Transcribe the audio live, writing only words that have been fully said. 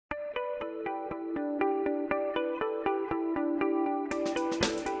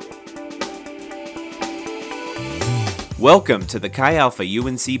Welcome to the Chi Alpha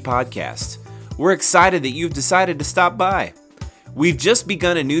UNC podcast. We're excited that you've decided to stop by. We've just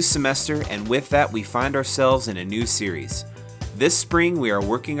begun a new semester, and with that, we find ourselves in a new series. This spring, we are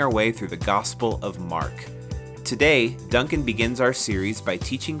working our way through the Gospel of Mark. Today, Duncan begins our series by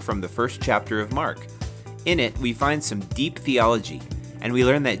teaching from the first chapter of Mark. In it, we find some deep theology, and we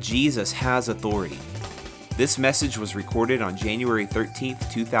learn that Jesus has authority. This message was recorded on January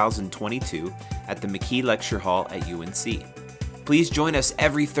 13th, 2022 at the McKee Lecture Hall at UNC. Please join us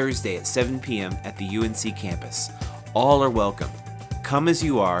every Thursday at 7 p.m. at the UNC campus. All are welcome. Come as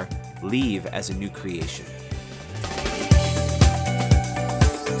you are, leave as a new creation.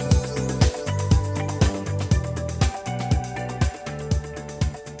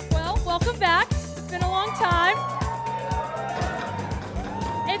 Well, welcome back. It's been a long time.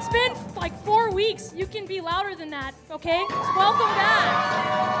 It's been like 4 weeks. You can be louder than that, okay? So welcome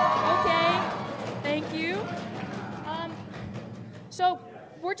back. Okay. Thank you. So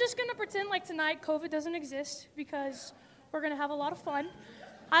we're just going to pretend like tonight COVID doesn't exist because we're going to have a lot of fun.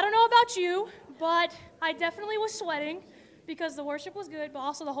 I don't know about you, but I definitely was sweating because the worship was good, but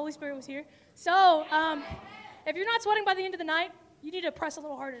also the Holy Spirit was here. So if you're not sweating by the end of the night, you need to press a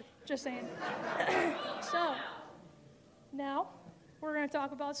little harder, just saying. So now we're going to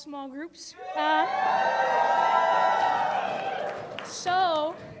talk about small groups.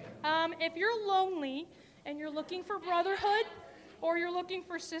 If you're lonely and you're looking for brotherhood or you're looking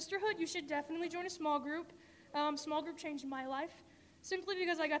for sisterhood, you should definitely join a small group. Small group changed my life simply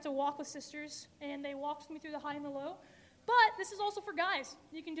because I got to walk with sisters and they walked me through the high and the low. But this is also for guys.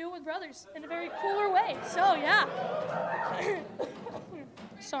 You can do it with brothers in a very cooler way. So, yeah.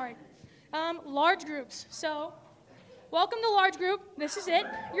 Sorry. Large groups. So, welcome to large group. This is it.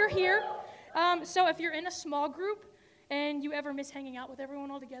 You're here. So if you're in a small group and you ever miss hanging out with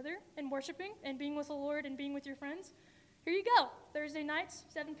everyone all together and worshiping and being with the Lord and being with your friends, here you go. Thursday nights,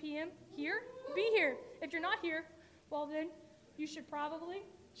 7 p.m. here. Be here. If you're not here, well then, you should probably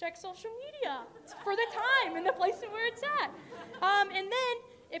check social media for the time and the place where it's at. And then,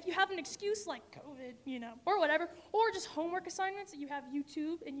 if you have an excuse like COVID, or whatever, or just homework assignments, you have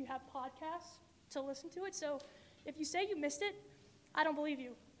YouTube and you have podcasts to listen to it. So if you say you missed it, I don't believe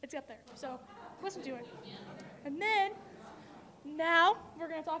you. It's up there. So listen to it. And then, now we're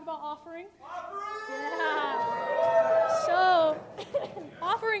going to talk about offering. Yeah. So,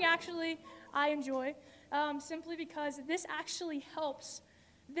 offering actually I enjoy simply because this actually helps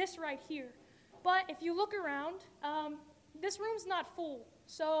this right here. But if you look around, this room's not full.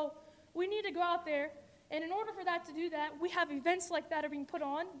 So we need to go out there. And in order for that to do that, we have events like that are being put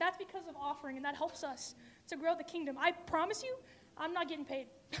on. That's because of offering, and that helps us to grow the kingdom. I promise you, I'm not getting paid.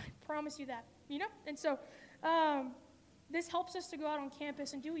 I promise you that, And so this helps us to go out on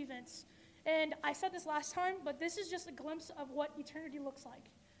campus and do events. And I said this last time, but this is just a glimpse of what eternity looks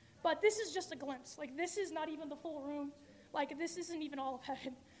like. But this is just a glimpse. Like, this is not even the full room. Like, this isn't even all of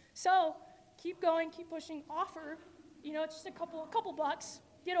heaven. So keep going, keep pushing. Offer, it's just a couple bucks.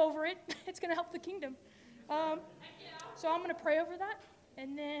 Get over it. It's going to help the kingdom. So I'm going to pray over that,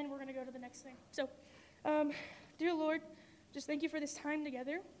 and then we're going to go to the next thing. So, dear Lord, just thank you for this time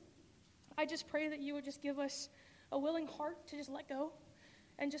together. I just pray that you would just give us a willing heart to just let go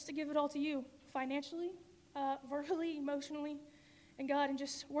and just to give it all to you, financially, verbally, emotionally, and God, and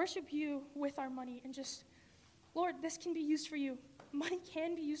just worship you with our money. And just, Lord, this can be used for you. Money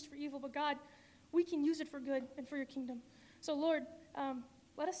can be used for evil, but God, we can use it for good and for your kingdom. So, Lord,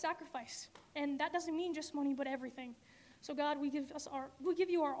 let us sacrifice. And that doesn't mean just money, but everything. So, God, we give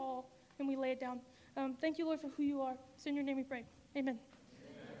you our all, and we lay it down. Thank you, Lord, for who you are. It's in your name we pray. Amen.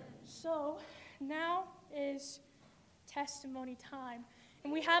 So, now is testimony time.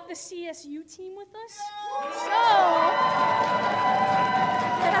 And we have the CSU team with us.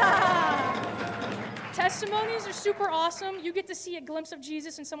 Testimonies are super awesome. You get to see a glimpse of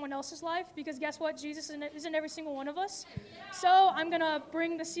Jesus in someone else's life because guess what? Jesus is in every single one of us. So I'm going to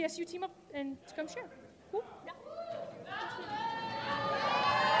bring the CSU team up and to come share. Cool? Yeah.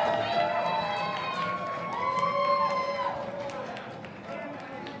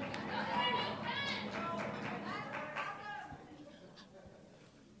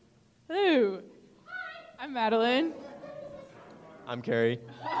 Hello. I'm Madeline. I'm Carrie.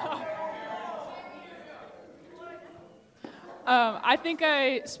 I think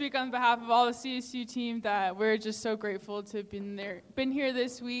I speak on behalf of all the CSU team that we're just so grateful to have been here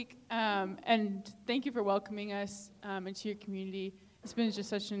this week, and thank you for welcoming us into your community. It's been just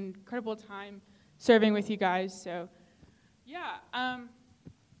such an incredible time serving with you guys. So, yeah.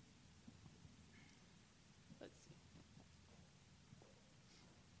 Let's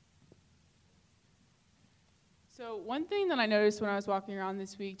see. So one thing that I noticed when I was walking around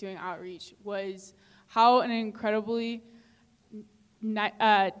this week doing outreach was how an incredibly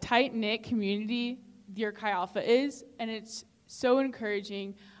tight-knit community your Chi Alpha is, and it's so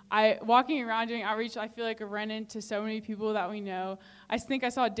encouraging. Walking around doing outreach, I feel like I run into so many people that we know. I think I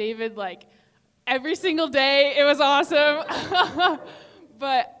saw David like every single day. It was awesome.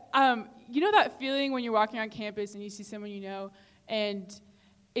 But you know that feeling when you're walking on campus and you see someone you know, and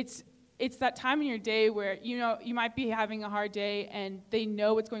it's that time in your day where you might be having a hard day and they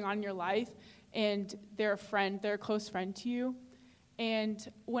know what's going on in your life, and they're a close friend to you. And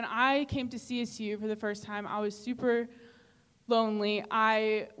when I came to CSU for the first time, I was super lonely.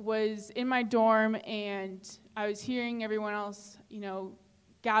 I was in my dorm and I was hearing everyone else,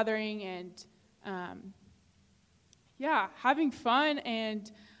 gathering and having fun,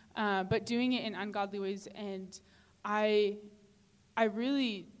 and but doing it in ungodly ways. And I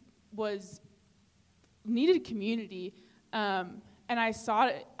really needed community, and I sought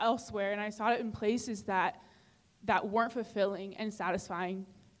it elsewhere, and I sought it in places that weren't fulfilling and satisfying.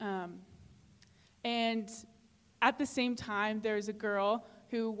 And at the same time, there was a girl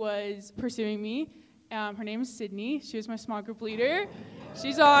who was pursuing me. Her name is Sydney. She was my small group leader.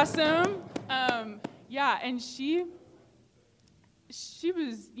 She's awesome. And she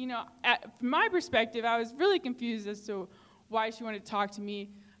was, from my perspective, I was really confused as to why she wanted to talk to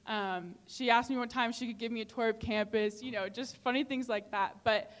me. She asked me one time if she could give me a tour of campus, just funny things like that.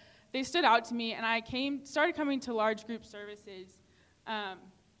 But they stood out to me, and I started coming to large group services.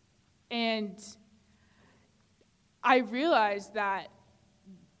 And I realized that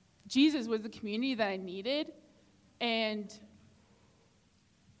Jesus was the community that I needed, and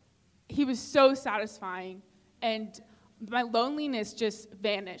he was so satisfying, and my loneliness just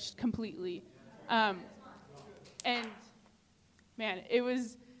vanished completely. And man, it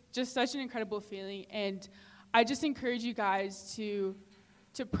was just such an incredible feeling, and I just encourage you guys to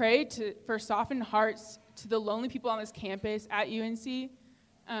pray for softened hearts to the lonely people on this campus at UNC.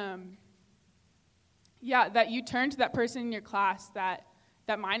 That you turn to that person in your class that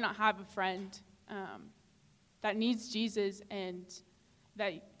might not have a friend, that needs Jesus, and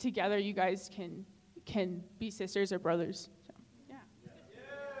that together you guys can be sisters or brothers. So, yeah.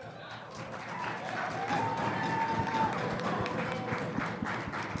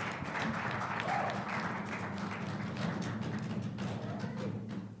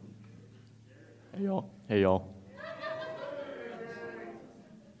 Hey y'all.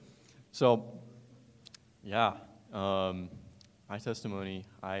 So, my testimony.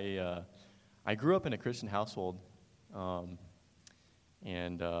 I grew up in a Christian household,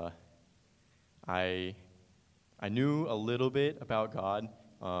 and I knew a little bit about God.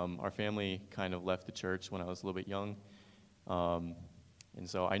 Our family kind of left the church when I was a little bit young, and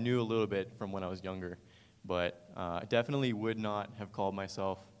so I knew a little bit from when I was younger, but I definitely would not have called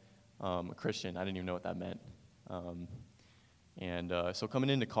myself a Christian. I didn't even know what that meant. So coming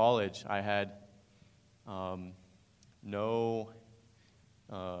into college, I had no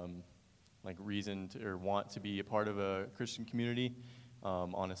reason or want to be a part of a Christian community.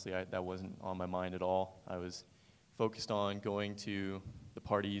 Honestly, that wasn't on my mind at all. I was focused on going to the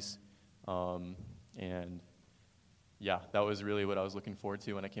parties, that was really what I was looking forward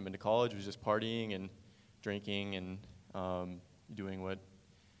to when I came into college, was just partying and drinking and doing what,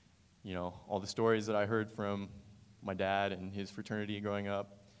 all the stories that I heard from my dad and his fraternity growing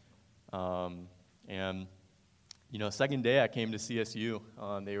up. Second day I came to CSU.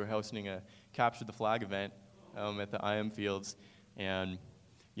 They were hosting a Capture the Flag event at the IM Fields. And,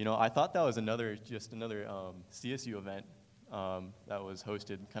 I thought that was another CSU event that was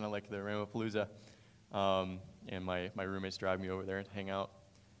hosted, kind of like the Ramapalooza. And my roommates dragged me over there to hang out.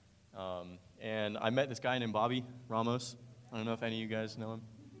 And I met this guy named Bobby Ramos. I don't know if any of you guys know him,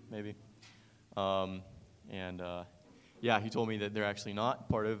 maybe. He told me that they're actually not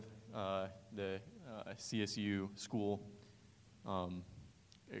part of the CSU school kind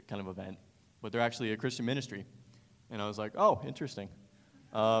of event, but they're actually a Christian ministry. And I was like, oh, interesting.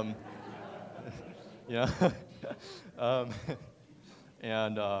 And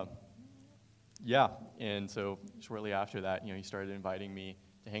so shortly after that, he started inviting me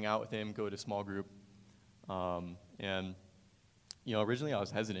to hang out with him, go to small group. Originally I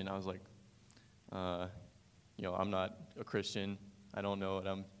was hesitant. I was like, I'm not a Christian. I don't know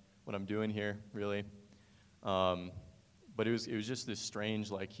what I'm doing here, really. But it was just this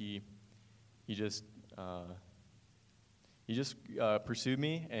strange, he just pursued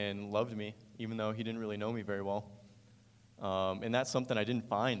me and loved me, even though he didn't really know me very well. And that's something I didn't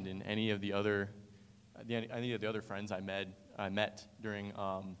find in any of the other friends I met during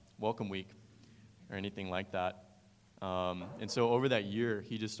Welcome Week or anything like that. And so over that year,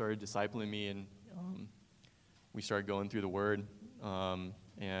 he just started discipling me, and we started going through the Word.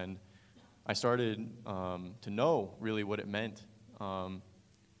 And I started to know really what it meant,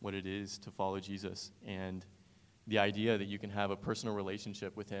 what it is to follow Jesus. And the idea that you can have a personal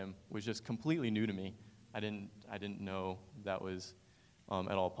relationship with him was just completely new to me. I didn't know that was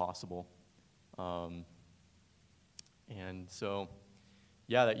at all possible. And so,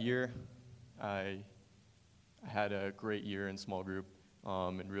 yeah, that year I had a great year in small group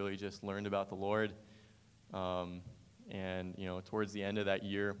and really just learned about the Lord. And, towards the end of that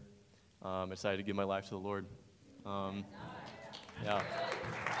year, I decided to give my life to the Lord. Yeah.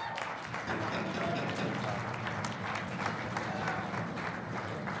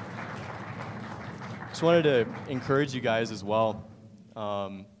 Just wanted to encourage you guys as well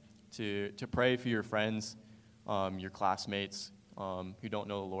to pray for your friends, your classmates who don't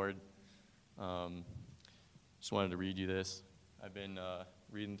know the Lord. Just wanted to read you this. I've been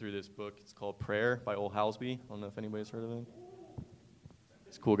reading through this book. It's called Prayer by Ole Halsby. I don't know if anybody's heard of him.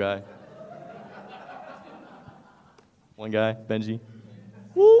 He's a cool guy. One guy, Benji.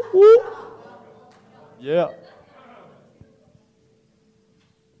 Woo, woo. Yeah.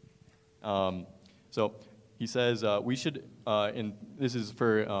 So he says we should, and this is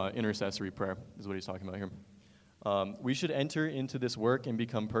for intercessory prayer, is what he's talking about here. We should enter into this work and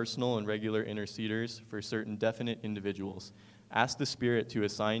become personal and regular interceders for certain definite individuals. Ask the Spirit to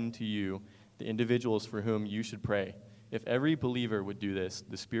assign to you the individuals for whom you should pray. If every believer would do this,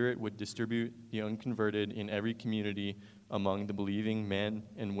 the Spirit would distribute the unconverted in every community among the believing men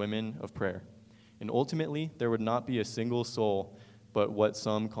and women of prayer. And ultimately, there would not be a single soul but what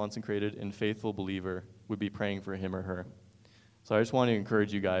some consecrated and faithful believer would be praying for him or her. So I just want to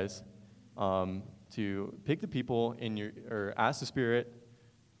encourage you guys to pick the people or ask the Spirit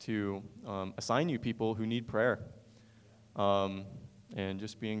to assign you people who need prayer, and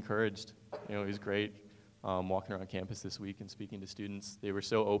just be encouraged. It was great walking around campus this week and speaking to students. They were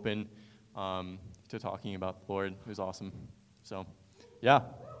so open to talking about the Lord. It was awesome. So, yeah.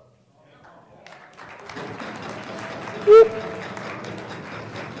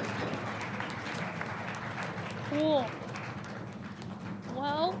 Cool.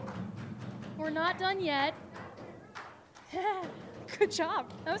 Well, we're not done yet. Good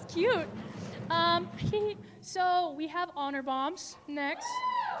job. That was cute. So we have honor bombs next.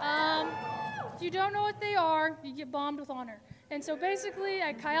 If you don't know what they are, you get bombed with honor. And so basically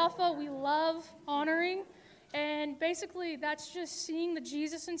at Chi Alpha, we love honoring. And basically that's just seeing the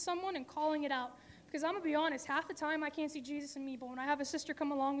Jesus in someone and calling it out. Because I'm going to be honest, half the time I can't see Jesus in me, but when I have a sister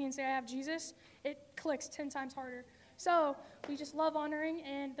come along me and say I have Jesus, it clicks 10 times harder. So we just love honoring,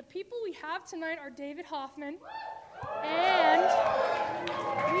 and the people we have tonight are David Hoffman, and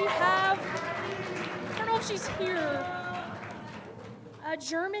we have, I don't know if she's here,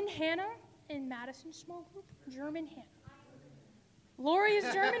 German Hannah in Madison small group, German Hannah. Lori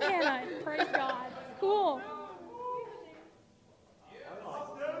is German Hannah, praise God, cool.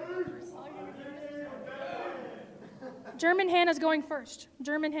 German Hannah's going first.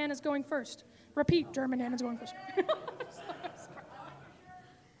 German Hannah's going first. Repeat, German Hannah's going first.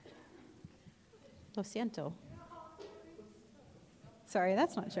 Lo siento. Sorry,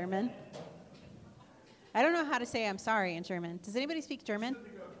 that's not German. I don't know how to say I'm sorry in German. Does anybody speak German?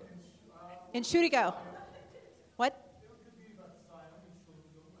 Entschuldigung. What?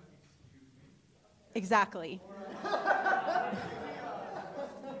 Exactly.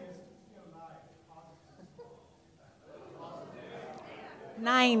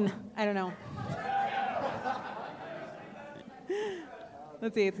 Nine. I don't know.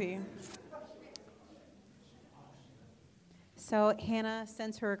 Let's see. So Hannah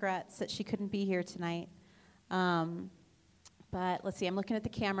sends her regrets that she couldn't be here tonight. But let's see. I'm looking at the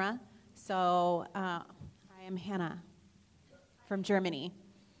camera. So I am Hannah from Germany.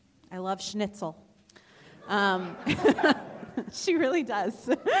 I love schnitzel. She really does.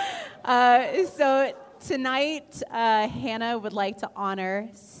 So tonight, Hannah would like to honor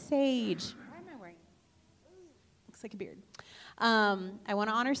Sage. Why am I wearing? Looks like a beard. I want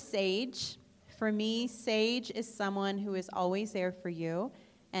to honor Sage. For me, Sage is someone who is always there for you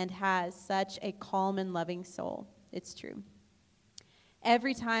and has such a calm and loving soul. It's true.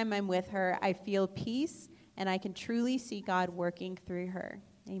 Every time I'm with her, I feel peace, and I can truly see God working through her.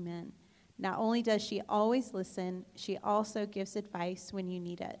 Amen. Not only does she always listen, she also gives advice when you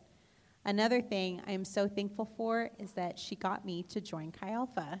need it. Another thing I am so thankful for is that she got me to join Chi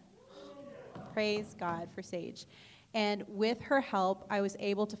Alpha. Praise God for Sage. And with her help, I was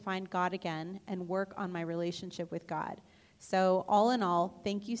able to find God again and work on my relationship with God. So all in all,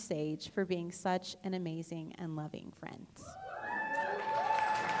 thank you, Sage, for being such an amazing and loving friend.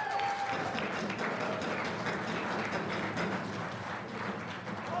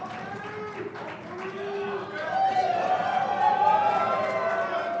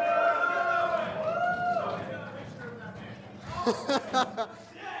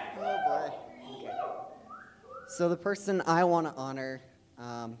 Oh boy. Okay. So the person I want to honor,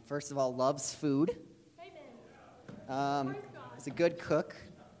 first of all, loves food. Is a good cook.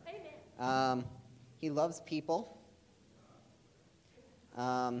 He loves people.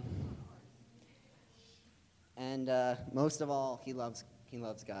 And most of all, he loves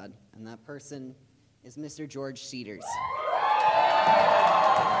God. And that person is Mr. George Cedars.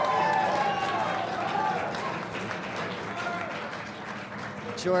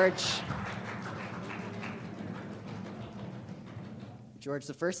 George,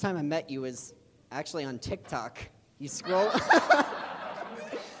 the first time I met you was actually on TikTok. You scroll...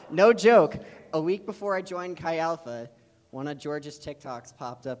 No joke. A week before I joined Chi Alpha, one of George's TikToks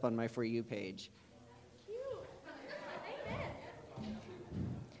popped up on my For You page.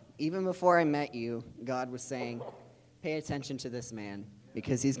 Even before I met you, God was saying, pay attention to this man,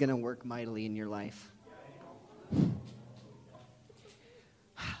 because he's going to work mightily in your life.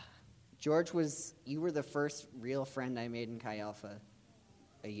 George, you were the first real friend I made in Chi Alpha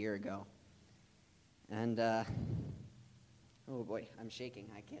a year ago. And, oh boy, I'm shaking.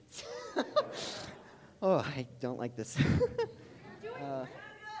 I can't. Oh, I don't like this.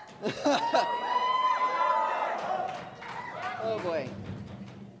 Oh boy.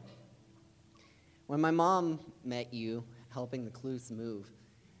 When my mom met you helping the Clues move,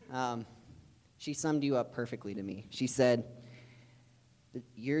 she summed you up perfectly to me. She said,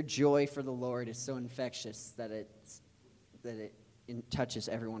 your joy for the Lord is so infectious that it touches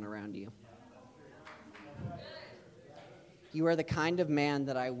everyone around you. You are the kind of man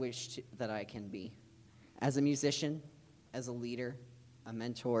that I wish that I can be. As a musician, as a leader, a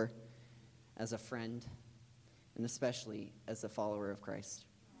mentor, as a friend, and especially as a follower of Christ.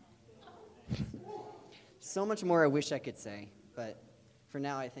 So much more I wish I could say, but for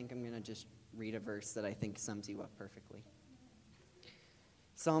now I think I'm going to just read a verse that I think sums you up perfectly.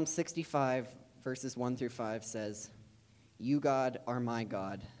 Psalm 65, verses 1 through 5 says, You, God, are my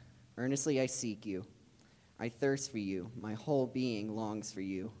God. Earnestly I seek you. I thirst for you. My whole being longs for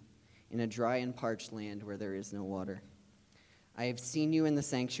you, in a dry and parched land where there is no water. I have seen you in the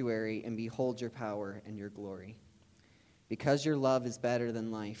sanctuary, and behold your power and your glory. Because your love is better than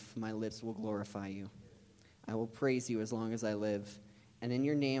life, my lips will glorify you. I will praise you as long as I live, and in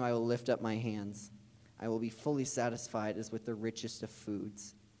your name I will lift up my hands. I will be fully satisfied as with the richest of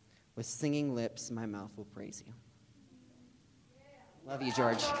foods. With singing lips, my mouth will praise you. Love you,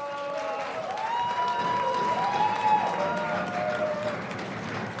 George.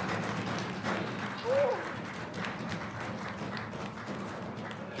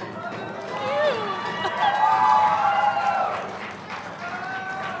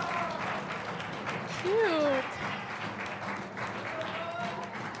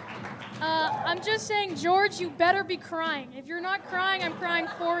 I'm just saying, George, you better be crying. If you're not crying, I'm crying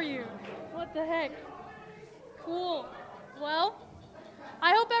for you. What the heck? Cool. Well,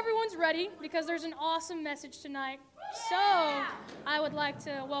 I hope everyone's ready because there's an awesome message tonight. So, I would like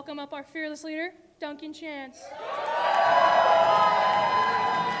to welcome up our fearless leader, Duncan Chance.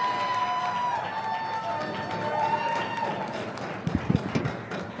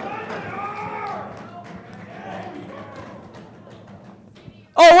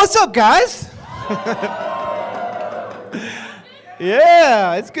 Oh, what's up, guys?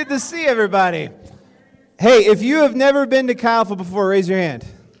 Yeah, it's good to see everybody. Hey, if you have never been to Chi Alpha before, raise your hand.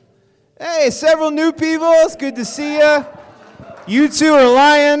 Hey, several new people. It's good to see you. You two are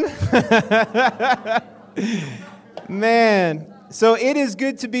lying. Man, so it is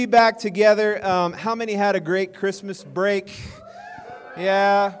good to be back together. How many had a great Christmas break?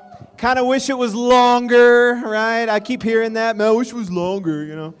 Yeah. Kind of wish it was longer, right? I keep hearing that. Man, I wish it was longer,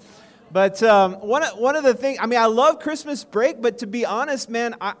 you know. But one of the things, I mean, I love Christmas break, but to be honest,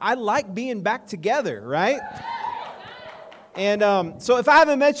 man, I like being back together, right? And so if I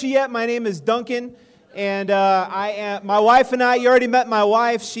haven't met you yet, my name is Duncan, and my wife and I, you already met my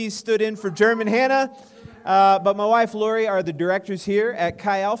wife. She stood in for German Hannah, but my wife, Lori, are the directors here at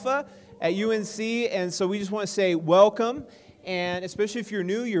Chi Alpha at UNC, and so we just want to say welcome. And especially if you're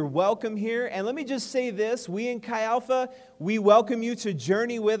new, you're welcome here. And let me just say this, we in Chi Alpha, we welcome you to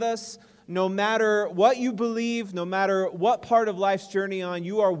journey with us. No matter what you believe, no matter what part of life's journey on,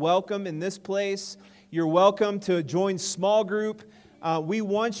 you are welcome in this place. You're welcome to join small group. we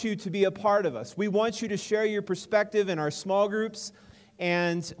want you to be a part of us. We want you to share your perspective in our small groups.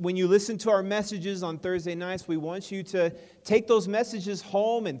 And when you listen to our messages on Thursday nights, we want you to take those messages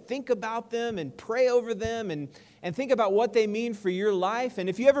home and think about them and pray over them and think about what they mean for your life. And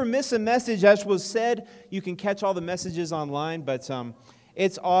if you ever miss a message, as was said, you can catch all the messages online. But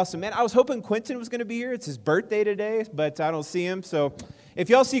it's awesome. Man, I was hoping Quentin was going to be here. It's his birthday today, but I don't see him. So if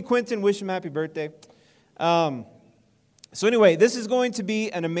y'all see Quentin, wish him happy birthday. So anyway, this is going to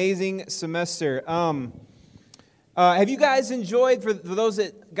be an amazing semester. Have you guys enjoyed, for those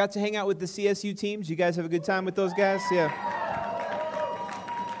that got to hang out with the CSU teams, you guys have a good time with those guys? Yeah.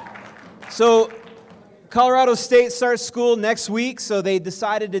 So Colorado State starts school next week, so they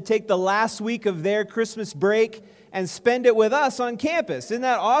decided to take the last week of their Christmas break and spend it with us on campus. Isn't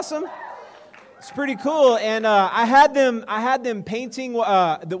that awesome? It's pretty cool. And I had them painting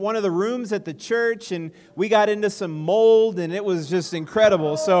one of the rooms at the church, and we got into some mold, and it was just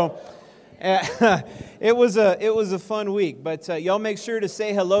incredible. So it was a fun week. But y'all make sure to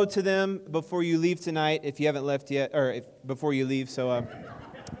say hello to them before you leave tonight, if you haven't left yet, or before you leave. So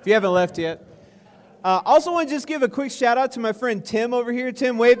if you haven't left yet. Also want to just give a quick shout out to my friend Tim over here.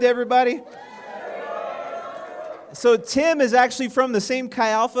 Tim, wave to everybody. So Tim is actually from the same Chi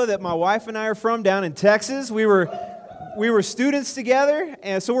Alpha that my wife and I are from down in Texas. We were students together,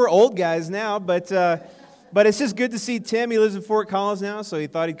 and so we're old guys now. But it's just good to see Tim. He lives in Fort Collins now, so he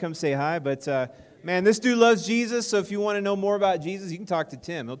thought he'd come say hi. But man, this dude loves Jesus. So if you want to know more about Jesus, you can talk to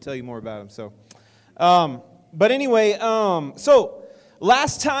Tim. He'll tell you more about him. So, but anyway, so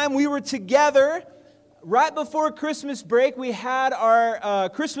last time we were together, right before Christmas break, we had our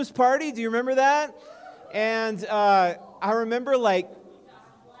Christmas party. Do you remember that? And I remember,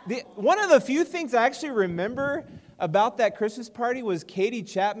 one of the few things I actually remember about that Christmas party was Katie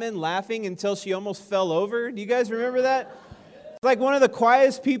Chapman laughing until she almost fell over. Do you guys remember that? Like one of the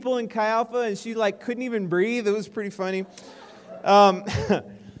quietest people in Chi Alpha, and she couldn't even breathe. It was pretty funny.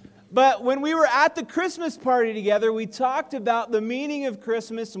 But when we were at the Christmas party together, we talked about the meaning of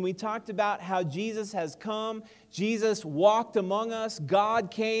Christmas, and we talked about how Jesus has come. Jesus walked among us.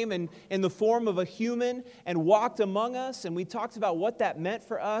 God came in the form of a human and walked among us, and we talked about what that meant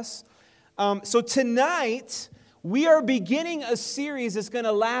for us. So tonight, we are beginning a series that's going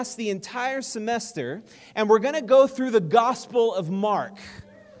to last the entire semester, and we're going to go through the Gospel of Mark.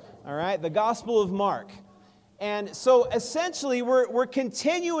 All right, the Gospel of Mark. And so essentially, we're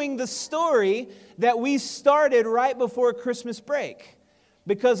continuing the story that we started right before Christmas break.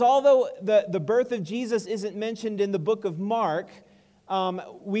 Because although the birth of Jesus isn't mentioned in the book of Mark,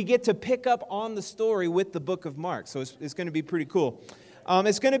 we get to pick up on the story with the book of Mark. So it's going to be pretty cool.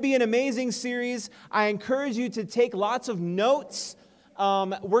 It's going to be an amazing series. I encourage you to take lots of notes.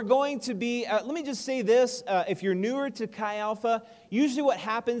 We're going to be, let me just say this, if you're newer to Chi Alpha, usually what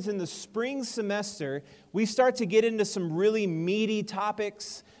happens in the spring semester, we start to get into some really meaty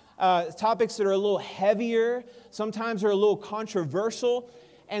topics, topics that are a little heavier, sometimes are a little controversial,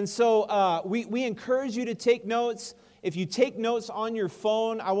 and so we encourage you to take notes. If you take notes on your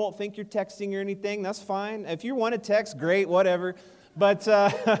phone, I won't think you're texting or anything, that's fine. If you want to text, great, whatever, but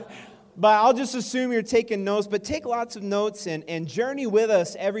I'll just assume you're taking notes. But take lots of notes and journey with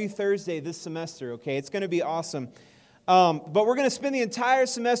us every Thursday this semester, okay? It's going to be awesome. But we're going to spend the entire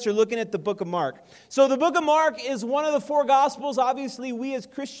semester looking at the book of Mark. So the book of Mark is one of the four Gospels, obviously, we as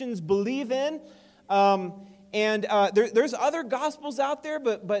Christians believe in. There's other Gospels out there,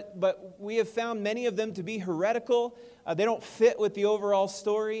 but we have found many of them to be heretical. They don't fit with the overall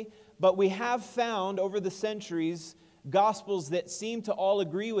story. But we have found over the centuries Gospels that seem to all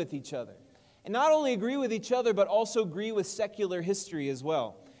agree with each other. And not only agree with each other, but also agree with secular history as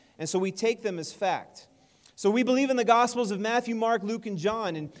well. And so we take them as fact. So we believe in the Gospels of Matthew, Mark, Luke, and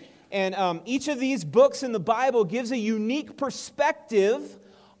John. And each of these books in the Bible gives a unique perspective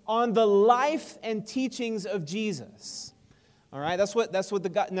on the life and teachings of Jesus. All right, that's what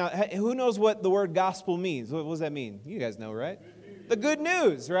now, who knows what the word gospel means? What does that mean? You guys know, right? The good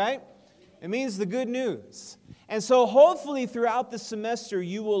news, right? It means the good news. And so hopefully throughout the semester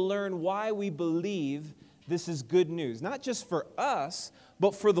you will learn why we believe this is good news. Not just for us,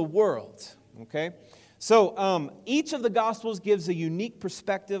 but for the world. Okay? So each of the Gospels gives a unique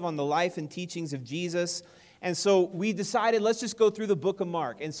perspective on the life and teachings of Jesus. And so we decided, let's just go through the book of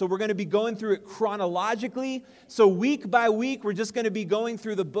Mark. And so we're going to be going through it chronologically. So week by week, we're just going to be going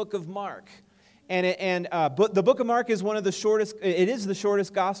through the book of Mark. But the book of Mark is one of the shortest, it is the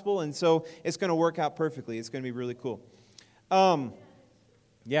shortest gospel, and so it's going to work out perfectly. It's going to be really cool.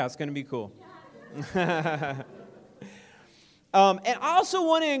 Yeah, it's going to be cool. And I also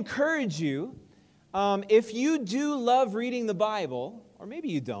want to encourage you, If you do love reading the Bible, or maybe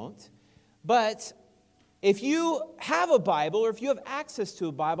you don't, but if you have a Bible or if you have access to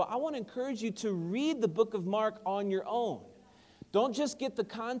a Bible, I want to encourage you to read the book of Mark on your own. Don't just get the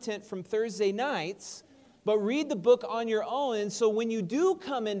content from Thursday nights, but read the book on your own. And so when you do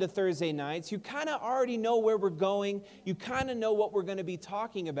come into Thursday nights, you kind of already know where we're going. You kind of know what we're going to be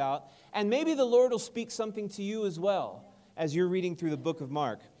talking about. And maybe the Lord will speak something to you as well as you're reading through the book of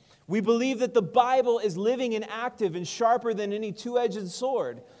Mark. We believe that the Bible is living and active and sharper than any two-edged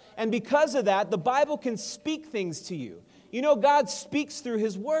sword. And because of that, the Bible can speak things to you. You know, God speaks through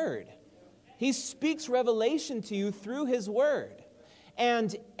His Word. He speaks revelation to you through His Word.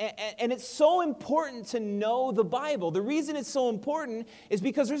 And it's so important to know the Bible. The reason it's so important is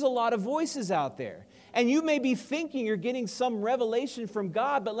because there's a lot of voices out there. And you may be thinking you're getting some revelation from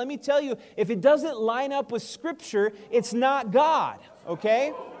God, but let me tell you, if it doesn't line up with Scripture, it's not God,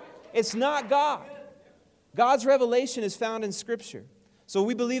 okay? It's not God. God's revelation is found in Scripture. So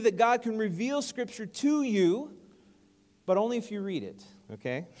we believe that God can reveal Scripture to you, but only if you read it,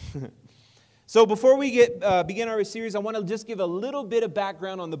 okay? So before we begin our series, I want to just give a little bit of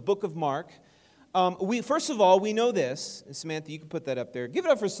background on the book of Mark. First of all, we know this. And Samantha, you can put that up there. Give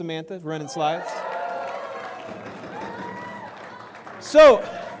it up for Samantha, running slides. So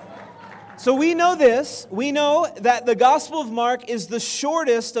we know this. We know that the Gospel of Mark is the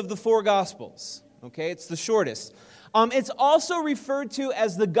shortest of the four Gospels. Okay, it's the shortest. It's also referred to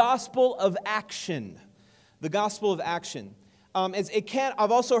as the Gospel of Action. The Gospel of Action.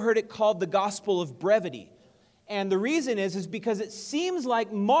 I've also heard it called the Gospel of Brevity. And the reason is because it seems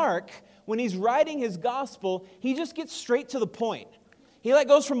like Mark, when he's writing his Gospel, he just gets straight to the point. He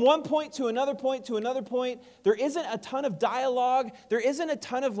goes from one point to another point to another point. There isn't a ton of dialogue. There isn't a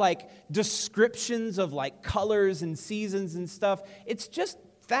ton of descriptions of colors and seasons and stuff. It's just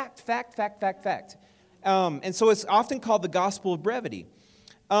fact. And so it's often called the Gospel of Brevity.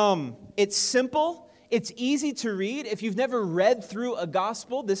 It's simple. It's easy to read. If you've never read through a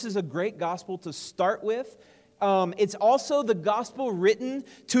gospel, this is a great gospel to start with. It's also the gospel written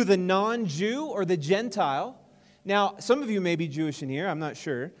to the non-Jew or the Gentile. Now, some of you may be Jewish in here, I'm not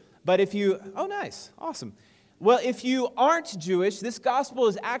sure. But oh, nice, awesome. Well, if you aren't Jewish, this gospel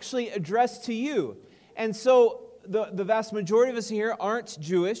is actually addressed to you. And so the vast majority of us here aren't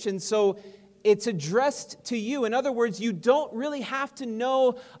Jewish, and so it's addressed to you. In other words, you don't really have to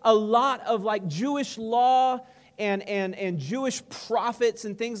know a lot of Jewish law and Jewish prophets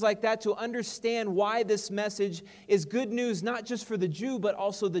and things like that to understand why this message is good news, not just for the Jew, but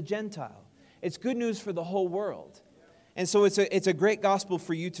also the Gentile. It's good news for the whole world. And so it's a great gospel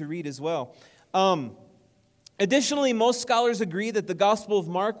for you to read as well. Additionally, most scholars agree that the Gospel of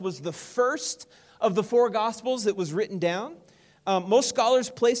Mark was the first of the four Gospels that was written down. Most scholars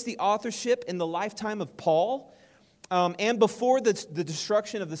place the authorship in the lifetime of Paul and before the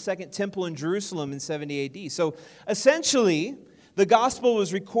destruction of the Second Temple in Jerusalem in 70 AD. So essentially, the Gospel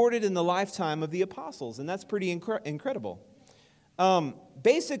was recorded in the lifetime of the apostles, and that's pretty incredible.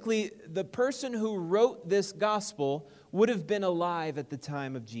 Basically, the person who wrote this Gospel would have been alive at the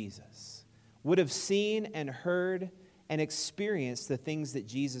time of Jesus, would have seen and heard and experienced the things that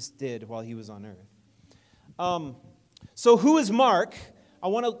Jesus did while he was on earth. So who is Mark? I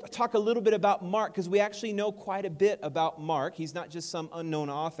want to talk a little bit about Mark because we actually know quite a bit about Mark. He's not just some unknown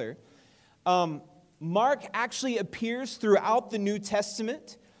author. Mark actually appears throughout the New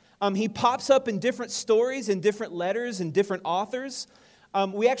Testament. He pops up in different stories and different letters and different authors.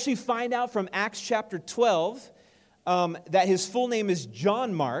 We actually find out from Acts chapter 12 that his full name is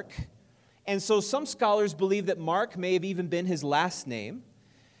John Mark. And so some scholars believe that Mark may have even been his last name.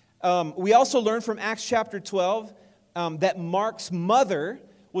 We also learn from Acts chapter 12 that Mark's mother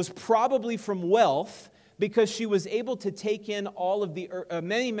was probably from wealth because she was able to take in all of the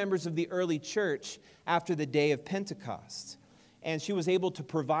many members of the early church after the day of Pentecost. And she was able to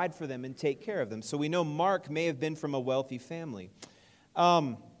provide for them and take care of them. So we know Mark may have been from a wealthy family.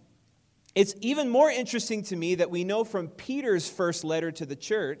 It's even more interesting to me that we know from Peter's first letter to the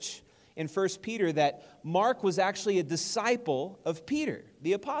church in 1 Peter that Mark was actually a disciple of Peter,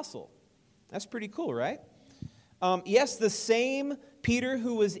 the apostle. That's pretty cool, right? Yes, the same Peter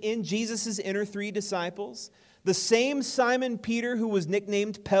who was in Jesus' inner three disciples, the same Simon Peter who was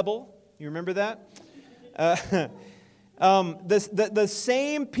nicknamed Pebble. You remember that? The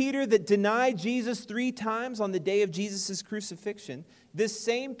same Peter that denied Jesus 3 times on the day of Jesus' crucifixion, this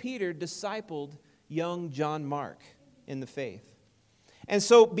same Peter discipled young John Mark in the faith. And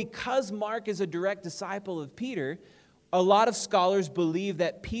so because Mark is a direct disciple of Peter, a lot of scholars believe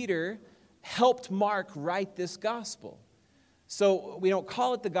that Peter helped Mark write this gospel. So we don't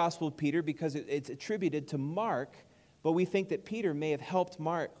call it the Gospel of Peter because it's attributed to Mark, but we think that Peter may have helped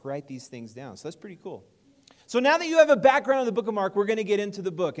Mark write these things down. So that's pretty cool. So now that you have a background on the book of Mark, we're going to get into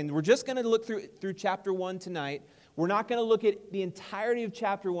the book. And we're just going to look through chapter 1 tonight. We're not going to look at the entirety of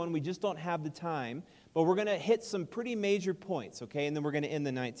chapter 1. We just don't have the time. But we're going to hit some pretty major points, okay? And then we're going to end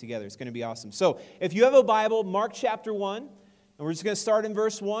the night together. It's going to be awesome. So if you have a Bible, Mark chapter 1. And we're just going to start in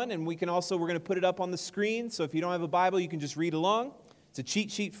verse 1. And we're going to put it up on the screen. So if you don't have a Bible, you can just read along. It's a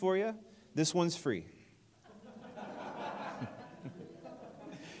cheat sheet for you. This one's free.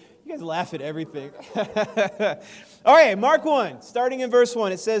 You guys laugh at everything. All right, Mark 1, starting in verse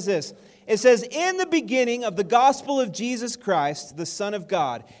 1, it says this. It says, "In the beginning of the gospel of Jesus Christ, the Son of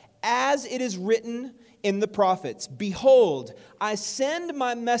God, as it is written in the prophets, behold, I send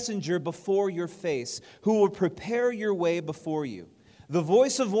my messenger before your face, who will prepare your way before you. The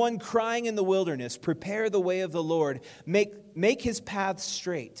voice of one crying in the wilderness, prepare the way of the Lord, make his paths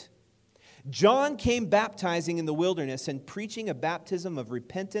straight. John came baptizing in the wilderness and preaching a baptism of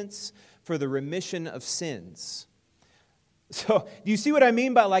repentance for the remission of sins." So, do you see what I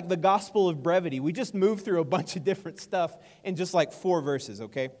mean by like the gospel of brevity? We just moved through a bunch of different stuff in just like 4 verses,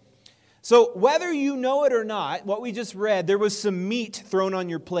 okay? So, whether you know it or not, what we just read, there was some meat thrown on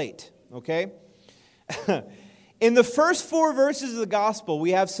your plate, okay? In the first 4 verses of the gospel,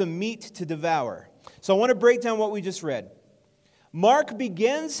 we have some meat to devour. So, I want to break down what we just read. Mark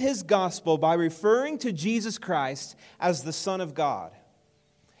begins his gospel by referring to Jesus Christ as the Son of God.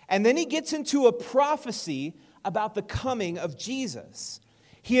 And then he gets into a prophecy about the coming of Jesus.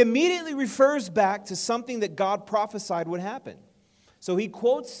 He immediately refers back to something that God prophesied would happen. So he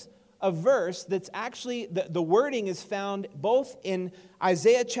quotes a verse that's actually, the wording is found both in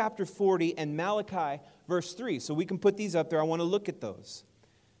Isaiah chapter 40 and Malachi verse 3. So we can put these up there. I want to look at those.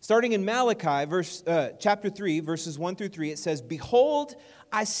 Starting in Malachi, chapter 3, verses 1 through 3, it says, "Behold,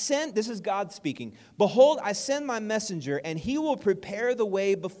 I send," this is God speaking, "Behold, I send my messenger, and he will prepare the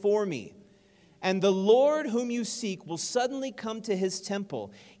way before me. And the Lord whom you seek will suddenly come to his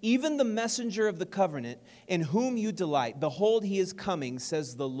temple, even the messenger of the covenant, in whom you delight. Behold, he is coming,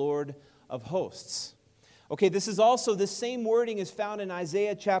 says the Lord of hosts." Okay, this is also, the same wording is found in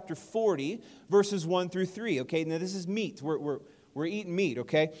Isaiah chapter 40, verses 1 through 3. Okay, now this is meat. We're eating meat,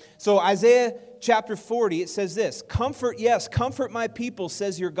 okay? So Isaiah chapter 40, it says this, "Comfort, yes, comfort my people,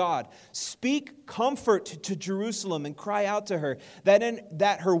 says your God. Speak comfort to Jerusalem and cry out to her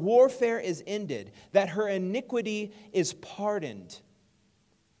that her warfare is ended, that her iniquity is pardoned.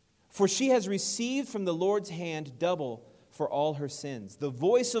 For she has received from the Lord's hand double for all her sins. The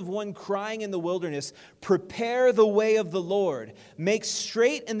voice of one crying in the wilderness, prepare the way of the Lord. Make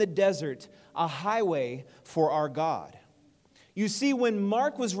straight in the desert a highway for our God." You see, when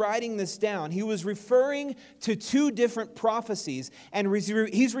Mark was writing this down, he was referring to 2 different prophecies, and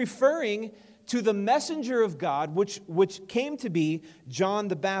he's referring to the messenger of God, which came to be John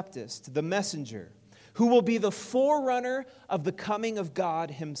the Baptist, the messenger, who will be the forerunner of the coming of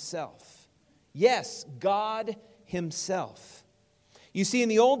God himself. Yes, God himself. You see, in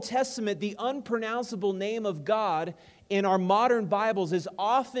the Old Testament, the unpronounceable name of God in our modern Bibles is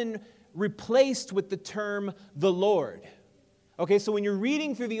often replaced with the term the Lord. Okay, so when you're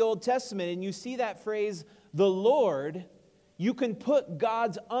reading through the Old Testament and you see that phrase, the Lord, you can put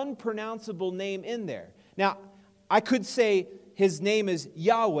God's unpronounceable name in there. Now, I could say his name is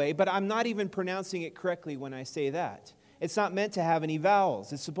Yahweh, but I'm not even pronouncing it correctly when I say that. It's not meant to have any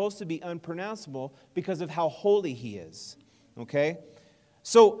vowels. It's supposed to be unpronounceable because of how holy he is. Okay?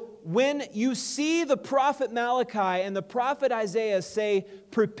 So when you see the prophet Malachi and the prophet Isaiah say,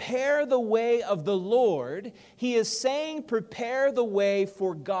 "Prepare the way of the Lord," he is saying, prepare the way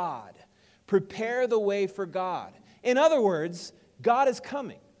for God. Prepare the way for God. In other words, God is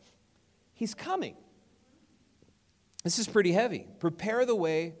coming. He's coming. This is pretty heavy. Prepare the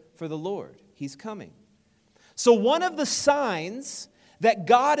way for the Lord. He's coming. So one of the signs that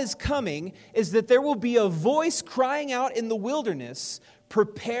God is coming is that there will be a voice crying out in the wilderness,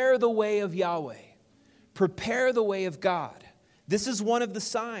 "Prepare the way of Yahweh. Prepare the way of God." This is one of the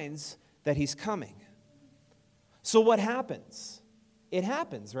signs that he's coming. So what happens? It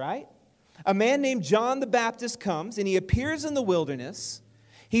happens, right? A man named John the Baptist comes and he appears in the wilderness.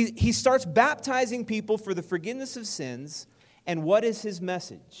 He starts baptizing people for the forgiveness of sins. And what is his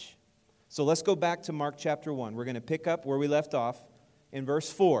message? So let's go back to Mark chapter 1. We're going to pick up where we left off in verse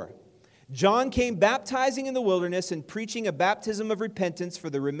 4. "John came baptizing in the wilderness and preaching a baptism of repentance for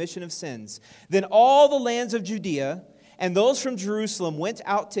the remission of sins. Then all the lands of Judea and those from Jerusalem went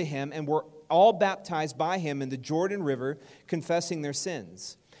out to him and were all baptized by him in the Jordan River, confessing their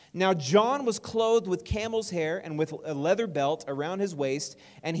sins. Now John was clothed with camel's hair and with a leather belt around his waist,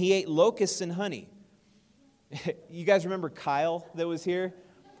 and he ate locusts and honey. You guys remember Kyle that was here?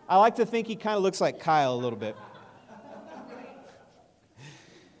 I like to think he kind of looks like Kyle a little bit.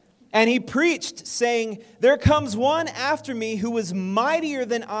 And he preached, saying, "There comes one after me who is mightier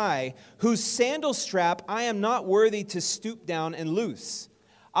than I, whose sandal strap I am not worthy to stoop down and loose.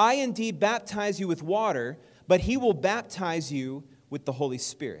 I indeed baptize you with water, but he will baptize you with the Holy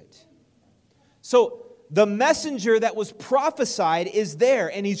Spirit." So the messenger that was prophesied is there,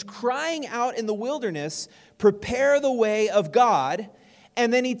 and he's crying out in the wilderness, "Prepare the way of God."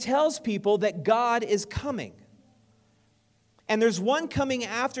 And then he tells people that God is coming. And there's one coming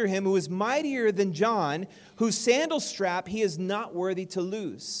after him who is mightier than John, whose sandal strap he is not worthy to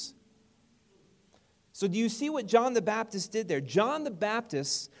loose. So do you see what John the Baptist did there? John the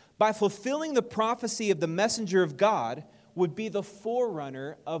Baptist, by fulfilling the prophecy of the messenger of God, would be the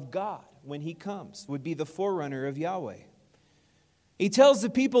forerunner of God when he comes, would be the forerunner of Yahweh. He tells the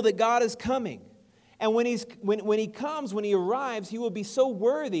people that God is coming. And when he comes, when he arrives, he will be so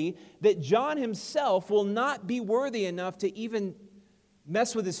worthy that John himself will not be worthy enough to even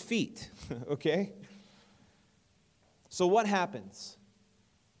mess with his feet. Okay? So what happens?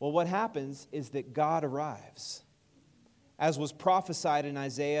 Well, what happens is that God arrives, as was prophesied in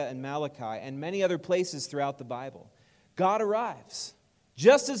Isaiah and Malachi and many other places throughout the Bible. God arrives,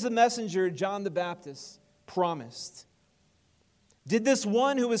 just as the messenger John the Baptist promised. Did this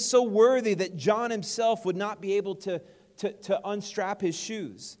one who was so worthy that John himself would not be able to unstrap his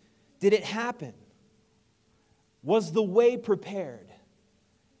shoes, did it happen? Was the way prepared?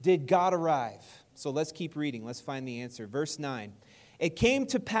 Did God arrive? So let's keep reading. Let's find the answer. Verse 9. It came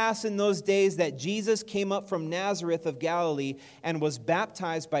to pass in those days that Jesus came up from Nazareth of Galilee and was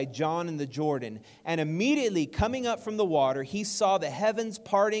baptized by John in the Jordan. And immediately coming up from the water, he saw the heavens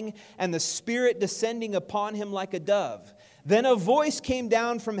parting and the Spirit descending upon him like a dove. Then a voice came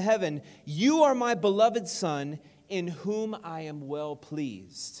down from heaven, "You are my beloved Son, in whom I am well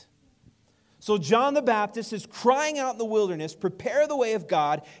pleased." So John the Baptist is crying out in the wilderness, "Prepare the way of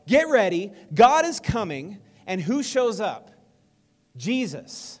God, get ready, God is coming." And who shows up?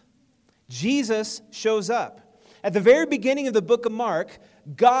 Jesus. Jesus shows up. At the very beginning of the book of Mark,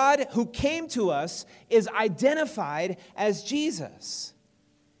 God who came to us is identified as Jesus.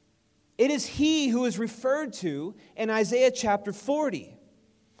 It is He who is referred to in Isaiah chapter 40.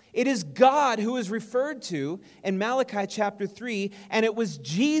 It is God who is referred to in Malachi chapter 3, and it was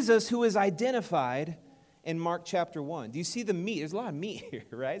Jesus who is identified in Mark chapter 1. Do you see the meat? There's a lot of meat here,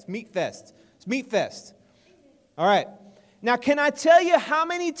 right? It's meat fest. It's meat fest. All right. Now, can I tell you how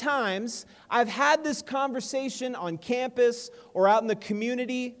many times I've had this conversation on campus or out in the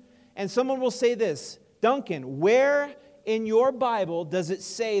community, and someone will say this, "Duncan, where in your Bible does it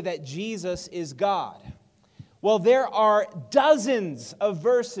say that Jesus is God?" Well, there are dozens of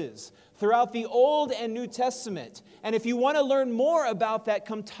verses throughout the Old and New Testament. And if you want to learn more about that,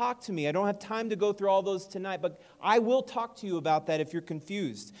 come talk to me. I don't have time to go through all those tonight, but I will talk to you about that if you're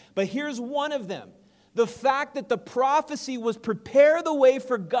confused. But here's one of them. The fact that the prophecy was prepare the way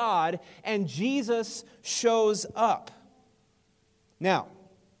for God, and Jesus shows up. Now,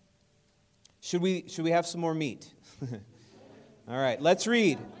 should we have some more meat? All right, let's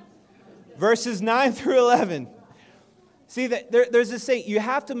read. Verses 9 through 11. See, there's this saying, you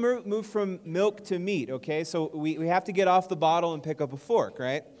have to move from milk to meat, okay? So we have to get off the bottle and pick up a fork,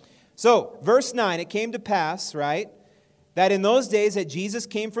 right? So, verse 9, it came to pass, right, that in those days that Jesus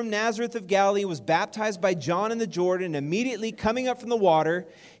came from Nazareth of Galilee, was baptized by John in the Jordan, and immediately coming up from the water,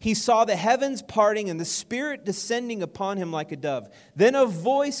 he saw the heavens parting and the Spirit descending upon him like a dove. Then a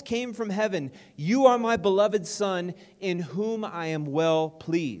voice came from heaven, "You are my beloved Son, in whom I am well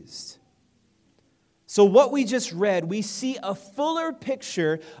pleased." So what we just read, we see a fuller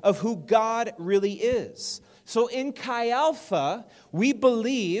picture of who God really is. So in Chi Alpha, we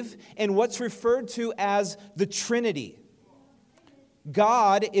believe in what's referred to as the Trinity.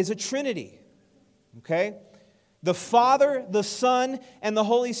 God is a Trinity, okay? The Father, the Son, and the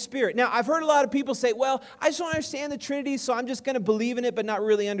Holy Spirit. Now, I've heard a lot of people say, well, I just don't understand the Trinity, so I'm just going to believe in it but not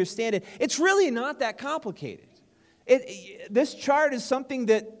really understand it. It's really not that complicated. This chart is something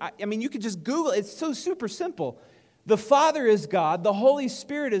that, I mean, you could just Google it. It's so super simple. The Father is God, the Holy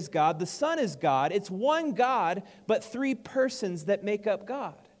Spirit is God, the Son is God. It's one God, but three persons that make up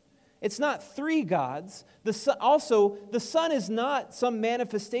God. It's not three gods. Also, the Son is not some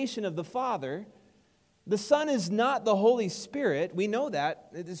manifestation of the Father. The Son is not the Holy Spirit. We know that.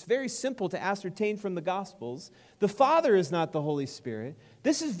 It's very simple to ascertain from the Gospels. The Father is not the Holy Spirit.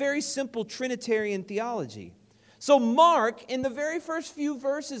 This is very simple Trinitarian theology. So Mark, in the very first few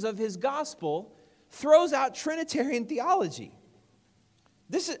verses of his gospel, throws out Trinitarian theology.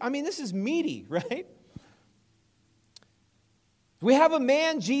 This is meaty, right? We have a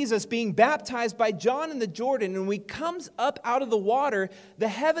man, Jesus, being baptized by John in the Jordan, and when he comes up out of the water, the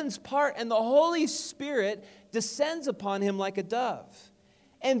heavens part, and the Holy Spirit descends upon him like a dove.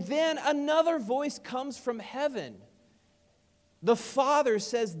 And then another voice comes from heaven. The Father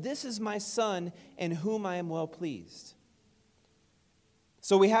says, "This is my Son, in whom I am well pleased."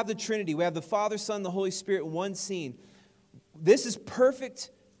 So we have the Trinity. We have the Father, Son, the Holy Spirit in one scene. This is perfect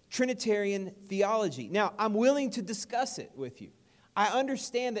Trinitarian theology. Now, I'm willing to discuss it with you. I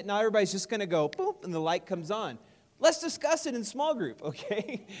understand that not everybody's just going to go, boop, and the light comes on. Let's discuss it in small group,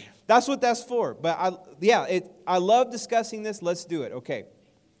 okay? That's what that's for. But I love discussing this. Let's do it, okay?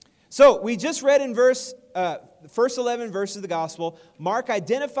 So we just read in the first 11 verses of the gospel, Mark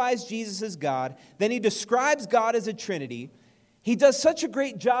identifies Jesus as God. Then he describes God as a Trinity. He does such a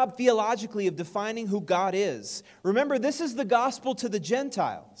great job theologically of defining who God is. Remember, this is the gospel to the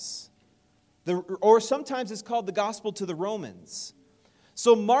Gentiles. Or sometimes it's called the gospel to the Romans.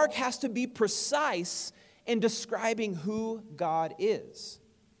 So Mark has to be precise in describing who God is.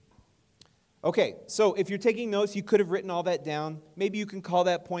 Okay, so if you're taking notes, you could have written all that down. Maybe you can call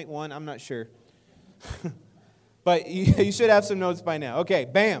that point 1. I'm not sure. But you should have some notes by now. Okay,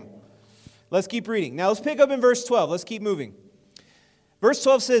 bam. Let's keep reading. Now let's pick up in verse 12. Let's keep moving. Verse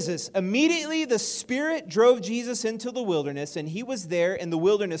 12 says this, "Immediately the Spirit drove Jesus into the wilderness, and he was there in the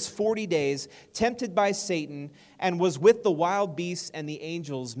wilderness 40 days, tempted by Satan, and was with the wild beasts, and the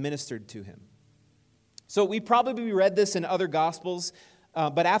angels ministered to him." So we probably read this in other Gospels,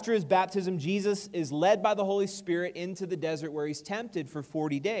 but after his baptism, Jesus is led by the Holy Spirit into the desert where he's tempted for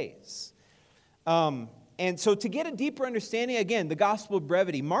 40 days. And so to get a deeper understanding, again, the gospel of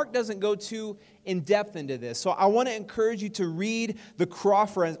brevity, Mark doesn't go too in-depth into this. So I want to encourage you to read the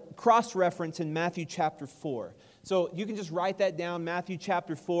cross-reference in Matthew chapter 4. So you can just write that down, Matthew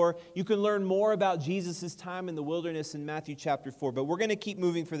chapter 4. You can learn more about Jesus' time in the wilderness in Matthew chapter 4. But we're going to keep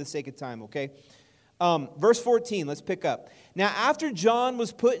moving for the sake of time, okay? Verse 14, let's pick up. "Now after John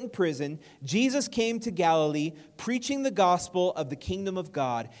was put in prison, Jesus came to Galilee, preaching the gospel of the kingdom of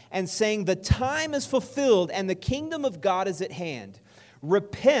God, and saying, 'The time is fulfilled, and the kingdom of God is at hand.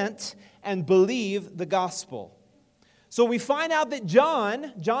 Repent and believe the gospel.'" So we find out that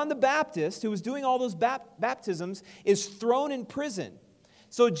John the Baptist, who was doing all those baptisms, is thrown in prison.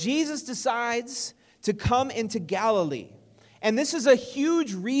 So Jesus decides to come into Galilee. And this is a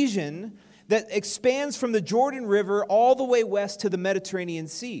huge region that expands from the Jordan River all the way west to the Mediterranean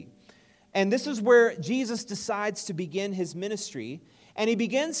Sea. And this is where Jesus decides to begin his ministry. And he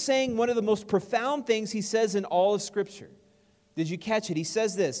begins saying one of the most profound things he says in all of Scripture. Did you catch it? He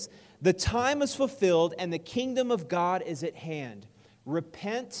says this, "The time is fulfilled and the kingdom of God is at hand.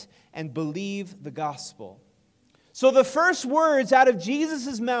 Repent and believe the gospel." So the first words out of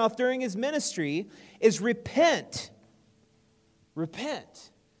Jesus' mouth during his ministry is repent. Repent.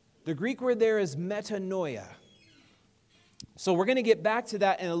 The Greek word there is metanoia. So we're going to get back to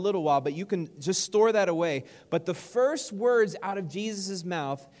that in a little while, but you can just store that away. But the first words out of Jesus'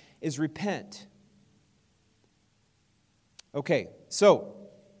 mouth is repent. Okay, so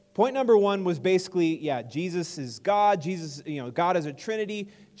point number 1 was basically, Jesus is God. God is a Trinity.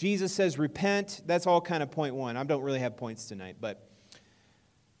 Jesus says repent. That's all kind of point 1. I don't really have points tonight, but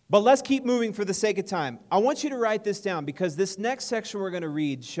let's keep moving for the sake of time. I want you to write this down because this next section we're going to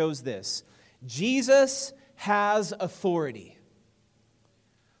read shows this. Jesus has authority.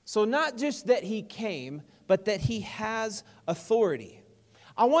 So not just that he came, but that he has authority.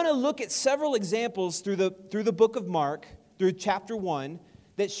 I want to look at several examples through the book of Mark, through chapter 1,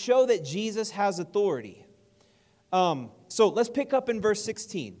 that show that Jesus has authority. So let's pick up in verse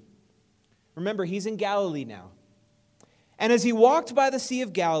 16. Remember, he's in Galilee now. "And as he walked by the Sea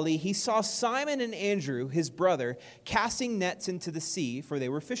of Galilee, he saw Simon and Andrew, his brother, casting nets into the sea, for they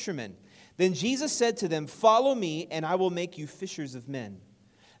were fishermen. Then Jesus said to them, 'Follow me, and I will make you fishers of men.'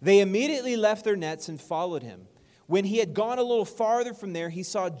 They immediately left their nets and followed him. When he had gone a little farther from there, he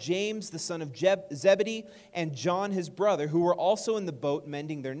saw James, the son of Zebedee, and John, his brother, who were also in the boat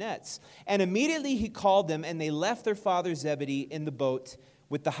mending their nets. And immediately he called them, and they left their father Zebedee in the boat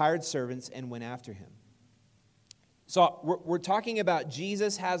with the hired servants and went after him." So we're talking about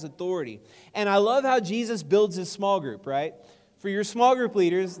Jesus has authority. And I love how Jesus builds his small group, right? For your small group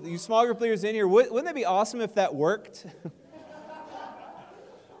leaders, in here, wouldn't it be awesome if that worked?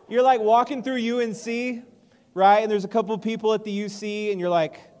 You're like walking through UNC, right? And there's a couple of people at the UC, and you're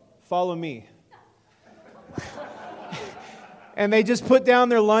like, "Follow me." and they just put down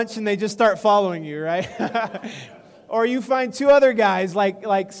their lunch and they just start following you, right? Or you find two other guys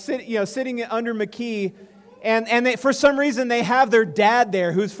sitting under McKee, and they, for some reason they have their dad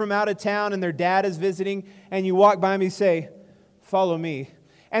there who's from out of town, and their dad is visiting, and you walk by them and you say, "Follow me."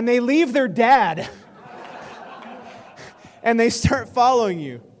 And they leave their dad and they start following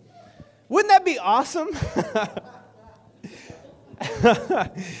you. Wouldn't that be awesome?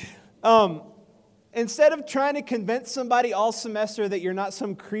 Instead of trying to convince somebody all semester that you're not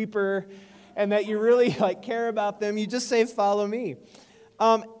some creeper and that you really care about them, you just say, "Follow me."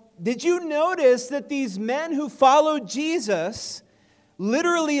 Did you notice that these men who followed Jesus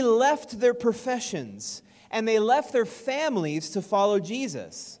literally left their professions and they left their families to follow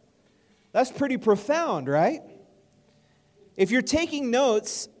Jesus? That's pretty profound, right? If you're taking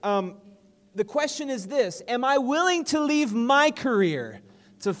notes, the question is this: am I willing to leave my career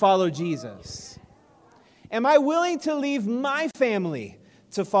to follow Jesus? Am I willing to leave my family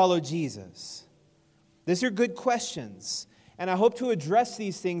to follow Jesus? These are good questions, and I hope to address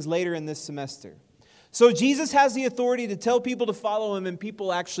these things later in this semester. So Jesus has the authority to tell people to follow him, and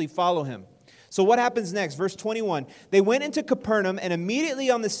people actually follow him. So what happens next? Verse 21, they went into Capernaum, and immediately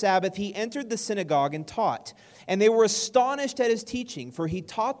on the Sabbath he entered the synagogue and taught. And they were astonished at his teaching, for he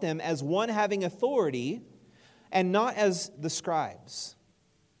taught them as one having authority and not as the scribes.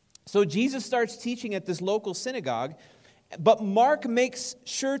 So Jesus starts teaching at this local synagogue, but Mark makes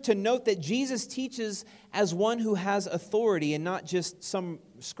sure to note that Jesus teaches as one who has authority and not just some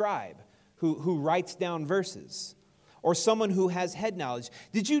scribe who writes down verses or someone who has head knowledge.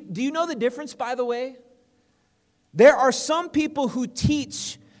 Do you know the difference, by the way? There are some people who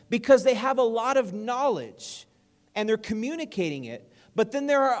teach because they have a lot of knowledge and they're communicating it. But then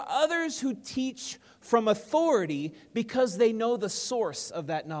there are others who teach from authority because they know the source of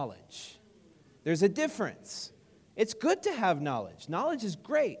that knowledge. There's a difference. It's good to have knowledge. Knowledge is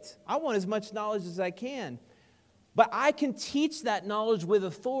great. I want as much knowledge as I can. But I can teach that knowledge with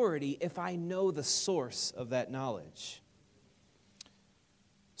authority if I know the source of that knowledge.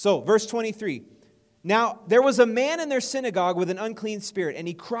 So, verse 23. Now, there was a man in their synagogue with an unclean spirit, and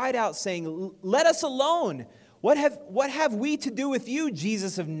he cried out, saying, "Let us alone. What have we to do with you,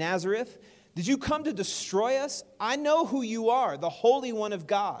 Jesus of Nazareth? Did you come to destroy us? I know who you are, the Holy One of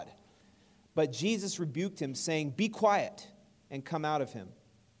God." But Jesus rebuked him, saying, "Be quiet, and come out of him."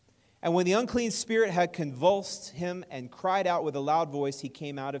 And when the unclean spirit had convulsed him and cried out with a loud voice, he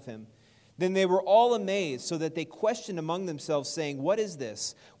came out of him. Then they were all amazed, so that they questioned among themselves, saying, "What is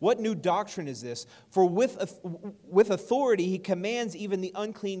this? What new doctrine is this? For with authority he commands even the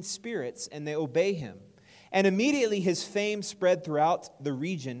unclean spirits, and they obey him." And immediately his fame spread throughout the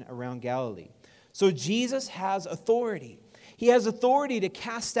region around Galilee. So Jesus has authority. He has authority to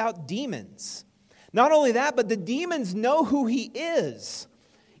cast out demons. Not only that, but the demons know who he is.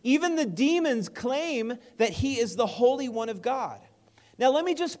 Even the demons claim that he is the Holy One of God. Now, let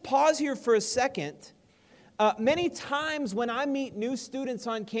me just pause here for a second. Many times when I meet new students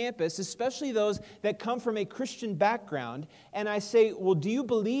on campus, especially those that come from a Christian background, and I say, "Well, do you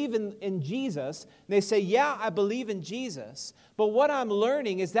believe in Jesus?" And they say, "Yeah, I believe in Jesus." But what I'm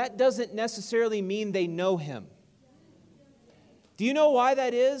learning is that doesn't necessarily mean they know him. Do you know why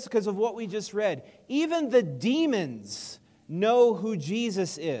that is? Because of what we just read. Even the demons know who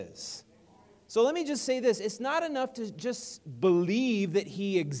Jesus is. So let me just say this. It's not enough to just believe that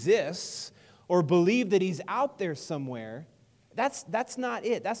he exists or believe that he's out there somewhere. That's not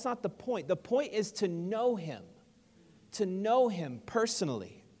it. That's not the point. The point is to know him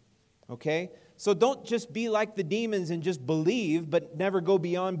personally. Okay? So don't just be like the demons and just believe, but never go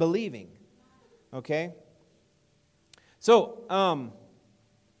beyond believing. Okay? So,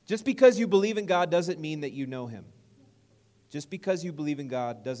 just because you believe in God doesn't mean that you know him. Just because you believe in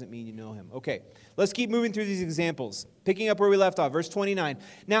God doesn't mean you know him. Okay, let's keep moving through these examples. Picking up where we left off, verse 29.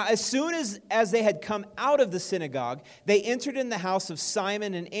 Now, as soon as they had come out of the synagogue, they entered in the house of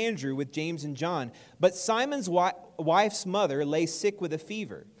Simon and Andrew with James and John. But Simon's wife's mother lay sick with a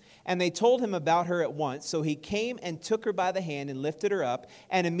fever. And they told him about her at once. So he came and took her by the hand and lifted her up.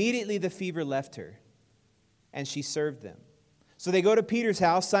 And immediately the fever left her. And she served them. So they go to Peter's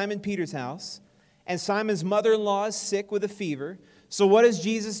house, Simon Peter's house. And Simon's mother-in-law is sick with a fever. So what does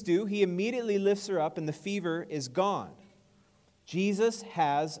Jesus do? He immediately lifts her up and the fever is gone. Jesus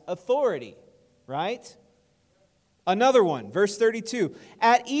has authority, right? Another one, verse 32.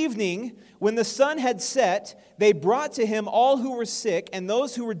 At evening, when the sun had set, they brought to him all who were sick and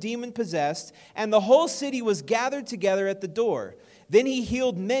those who were demon-possessed, and the whole city was gathered together at the door. Then he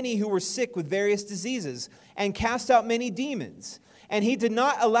healed many who were sick with various diseases and cast out many demons. And he did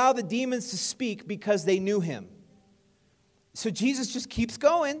not allow the demons to speak because they knew him. So Jesus just keeps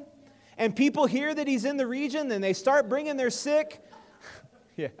going. And people hear that he's in the region, then they start bringing their sick.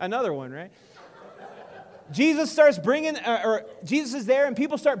 Yeah, another one, right? Jesus is there, and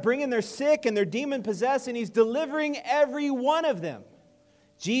people start bringing their sick and their demon-possessed, and he's delivering every one of them.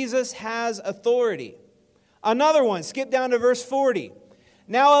 Jesus has authority. Another one, skip down to verse 40.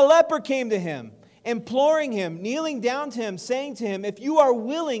 Now a leper came to him, imploring him, kneeling down to him, saying to him, "If you are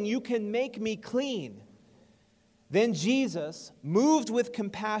willing, you can make me clean." Then Jesus, moved with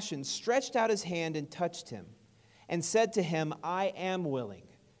compassion, stretched out his hand and touched him, and said to him, "I am willing,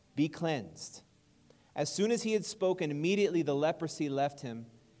 be cleansed." As soon as he had spoken, immediately the leprosy left him,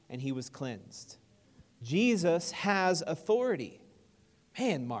 and he was cleansed. Jesus has authority.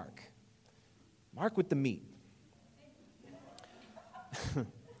 Man, Mark with the meat.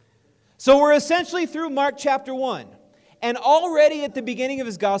 So we're essentially through Mark chapter 1. And already at the beginning of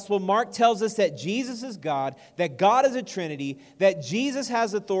his gospel, Mark tells us that Jesus is God, that God is a Trinity, that Jesus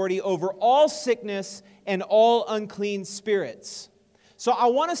has authority over all sickness and all unclean spirits. So I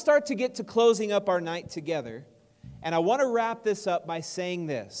want to start to get to closing up our night together, and I want to wrap this up by saying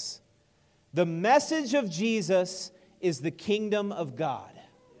this. The message of Jesus is the kingdom of God.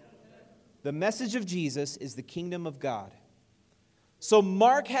 The message of Jesus is the kingdom of God. So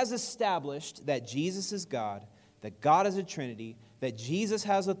Mark has established that Jesus is God, that God is a Trinity, that Jesus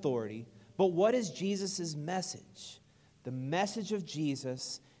has authority. But what is Jesus' message? The message of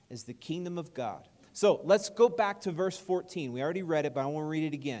Jesus is the kingdom of God. So let's go back to verse 14. We already read it, but I want to read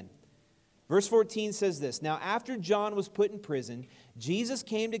it again. Verse 14 says this, "Now after John was put in prison, Jesus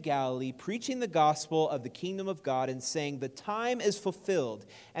came to Galilee, preaching the gospel of the kingdom of God and saying, 'The time is fulfilled,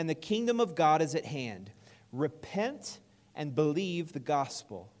 and the kingdom of God is at hand. Repent and believe the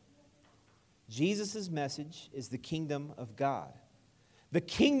gospel.'" Jesus' message is the kingdom of God. The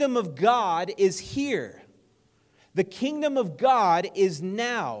kingdom of God is here. The kingdom of God is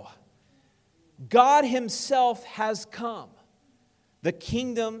now. God himself has come. The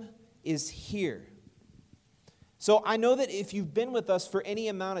kingdom is here. So I know that if you've been with us for any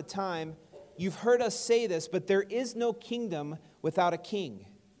amount of time, you've heard us say this, but there is no kingdom without a king.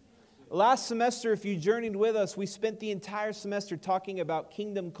 Last semester, if you journeyed with us, we spent the entire semester talking about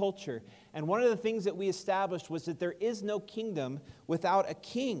kingdom culture. And one of the things that we established was that there is no kingdom without a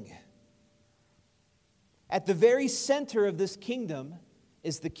king. At the very center of this kingdom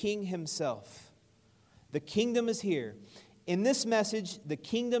is the king himself. The kingdom is here. In this message, the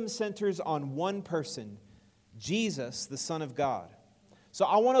kingdom centers on one person, Jesus, the Son of God. So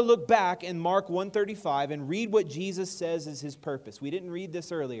I want to look back in Mark 1:35 and read what Jesus says is his purpose. We didn't read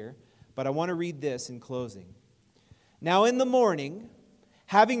this earlier, but I want to read this in closing. "Now in the morning,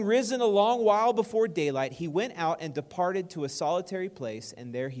 having risen a long while before daylight, he went out and departed to a solitary place,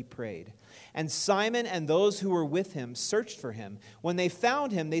 and there he prayed. And Simon and those who were with him searched for him. When they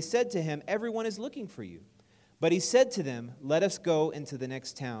found him, they said to him, 'Everyone is looking for you.' But he said to them, 'Let us go into the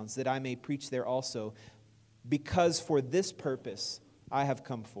next towns, that I may preach there also, because for this purpose I have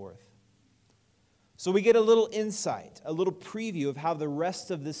come forth.'" So we get a little insight, a little preview of how the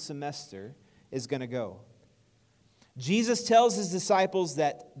rest of this semester is going to go. Jesus tells his disciples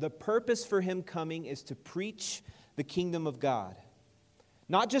that the purpose for him coming is to preach the kingdom of God.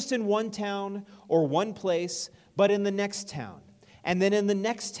 Not just in one town or one place, but in the next town, and then in the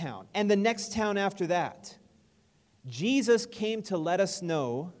next town, and the next town after that. Jesus came to let us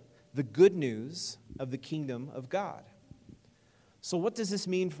know the good news of the kingdom of God. So what does this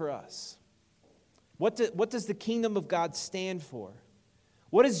mean for us? What does the kingdom of God stand for?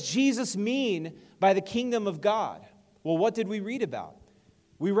 What does Jesus mean by the kingdom of God? Well, what did we read about?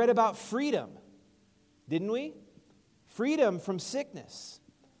 We read about freedom, didn't we? Freedom from sickness.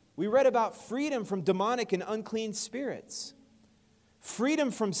 We read about freedom from demonic and unclean spirits. Freedom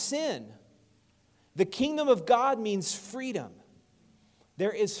from sin. The kingdom of God means freedom.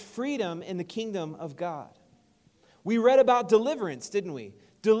 There is freedom in the kingdom of God. We read about deliverance, didn't we?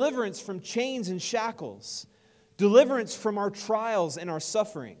 Deliverance from chains and shackles. Deliverance from our trials and our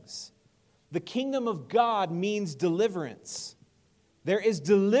sufferings. The kingdom of God means deliverance. There is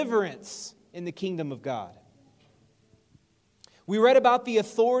deliverance in the kingdom of God. We read about the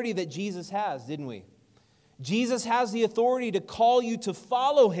authority that Jesus has, didn't we? Jesus has the authority to call you to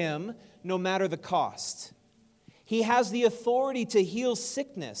follow him no matter the cost. He has the authority to heal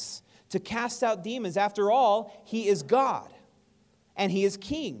sickness, to cast out demons. After all, he is God and he is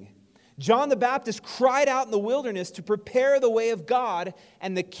king. John the Baptist cried out in the wilderness to prepare the way of God,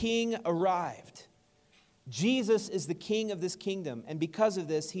 and the king arrived. Jesus is the king of this kingdom, and because of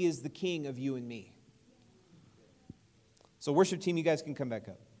this, he is the king of you and me. So worship team, you guys can come back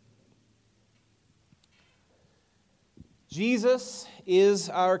up. Jesus is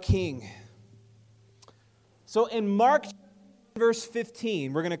our King. So in Mark verse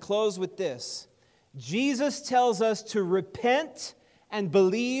 15, we're going to close with this. Jesus tells us to repent and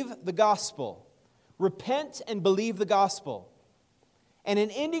believe the gospel. Repent and believe the gospel. And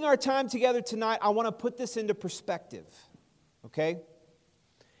in ending our time together tonight, I want to put this into perspective. Okay?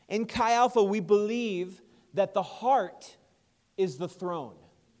 In Chi Alpha, we believe that the heart is the throne.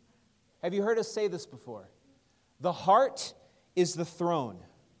 Have you heard us say this before? The heart is the throne.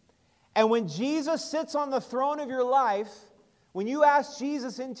 And when Jesus sits on the throne of your life, when you ask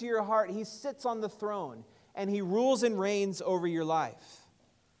Jesus into your heart, He sits on the throne and He rules and reigns over your life.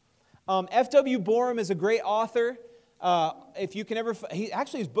 F.W. Borum is a great author. If you can ever,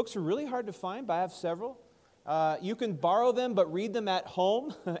 actually his books are really hard to find, but I have several. You can borrow them, but read them at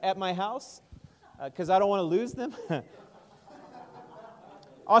home, at my house, because I don't want to lose them.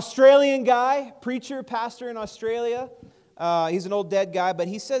 Australian guy, preacher, pastor in Australia. He's an old dead guy, but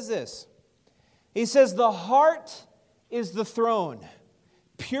he says this. He says, the heart is the throne.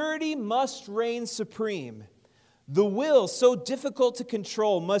 Purity must reign supreme. The will, so difficult to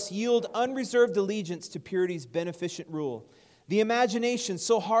control, must yield unreserved allegiance to purity's beneficent rule. The imagination,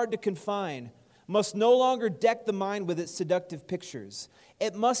 so hard to confine, must no longer deck the mind with its seductive pictures.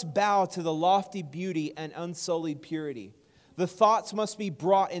 It must bow to the lofty beauty and unsullied purity. The thoughts must be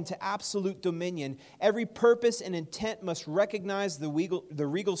brought into absolute dominion. Every purpose and intent must recognize the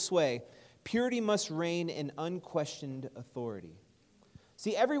regal sway. Purity must reign in unquestioned authority.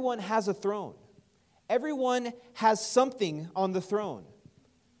 See, everyone has a throne. Everyone has something on the throne.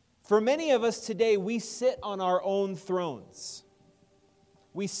 For many of us today, we sit on our own thrones.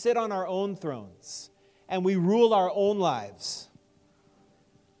 We sit on our own thrones, and we rule our own lives.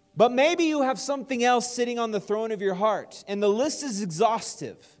 But maybe you have something else sitting on the throne of your heart, and the list is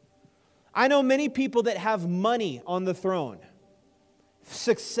exhaustive. I know many people that have money on the throne,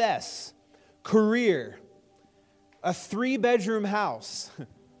 success, career, a 3-bedroom house,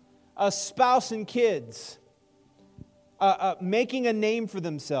 a spouse and kids, making a name for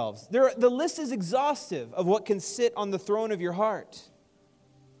themselves. The list is exhaustive of what can sit on the throne of your heart.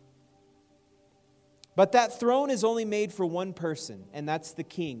 But that throne is only made for one person, and that's the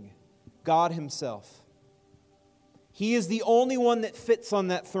King, God Himself. He is the only one that fits on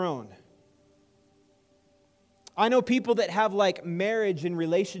that throne. I know people that have like marriage and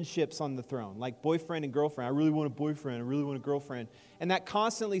relationships on the throne, like boyfriend and girlfriend. I really want a boyfriend, I really want a girlfriend. And that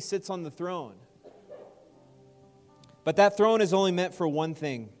constantly sits on the throne. But that throne is only meant for one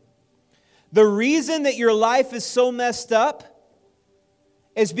thing. The reason that your life is so messed up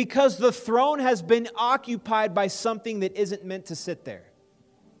is because the throne has been occupied by something that isn't meant to sit there.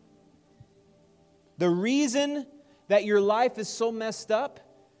 The reason that your life is so messed up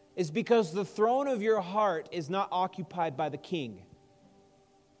is because the throne of your heart is not occupied by the King.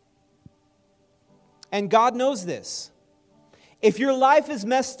 And God knows this. If your life is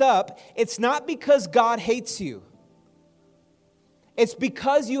messed up, it's not because God hates you. It's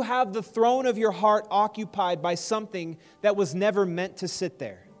because you have the throne of your heart occupied by something that was never meant to sit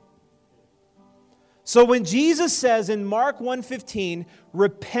there. So when Jesus says in Mark 1:15,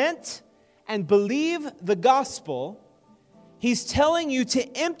 repent and believe the gospel, He's telling you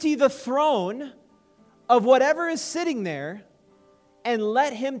to empty the throne of whatever is sitting there and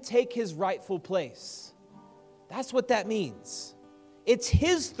let Him take His rightful place. That's what that means. It's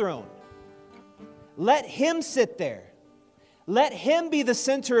His throne. Let Him sit there. Let Him be the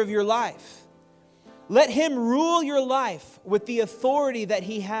center of your life. Let Him rule your life with the authority that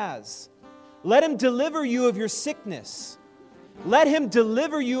He has. Let Him deliver you of your sickness. Let Him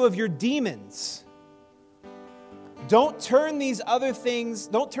deliver you of your demons. Don't turn to these other things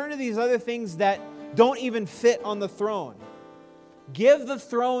that don't even fit on the throne. Give the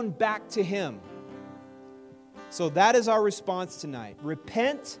throne back to Him. So that is our response tonight.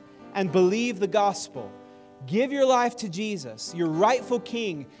 Repent and believe the gospel. Give your life to Jesus, your rightful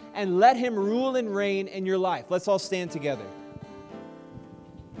King, and let Him rule and reign in your life. Let's all stand together.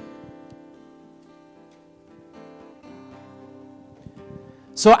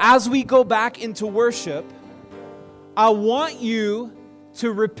 So as we go back into worship, I want you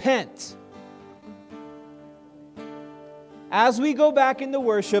to repent. As we go back into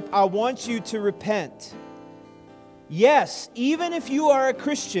worship, I want you to repent. Yes, even if you are a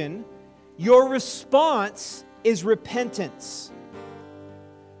Christian, your response is repentance.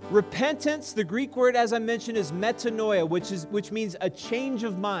 Repentance, the Greek word, as I mentioned, is metanoia, which means a change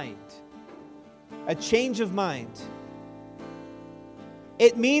of mind. A change of mind.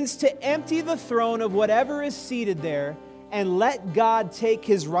 It means to empty the throne of whatever is seated there and let God take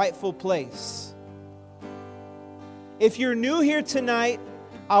His rightful place. If you're new here tonight,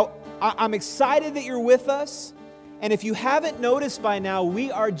 I'm excited that you're with us. And if you haven't noticed by now,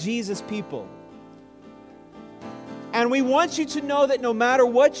 we are Jesus people. And we want you to know that no matter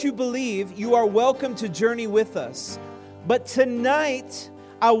what you believe, you are welcome to journey with us. But tonight,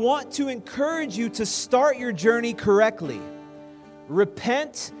 I want to encourage you to start your journey correctly.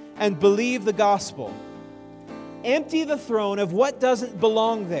 Repent and believe the gospel. Empty the throne of what doesn't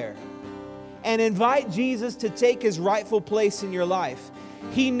belong there. And invite Jesus to take His rightful place in your life.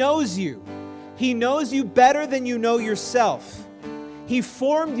 He knows you. He knows you better than you know yourself. He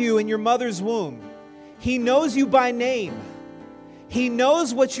formed you in your mother's womb. He knows you by name. He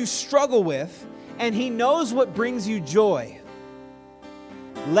knows what you struggle with, and He knows what brings you joy.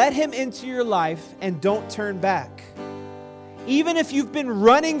 Let Him into your life and don't turn back. Even if you've been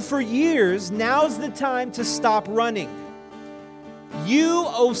running for years, now's the time to stop running. You,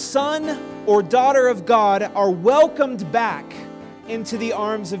 O son or daughter of God, are welcomed back into the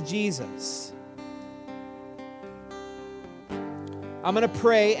arms of Jesus. I'm going to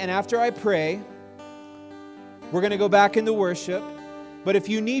pray, and after I pray, we're going to go back into worship. But if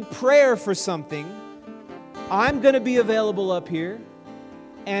you need prayer for something, I'm going to be available up here.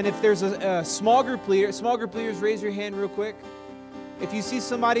 And if there's a small group leaders, raise your hand real quick. If you see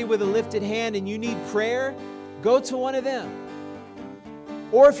somebody with a lifted hand and you need prayer, go to one of them.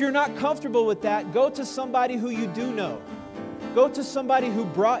 Or if you're not comfortable with that, go to somebody who you do know. Go to somebody who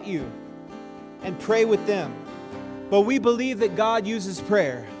brought you and pray with them. But we believe that God uses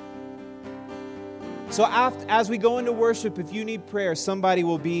prayer. So as we go into worship, if you need prayer, somebody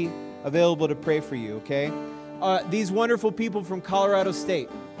will be available to pray for you, okay? These wonderful people from Colorado State,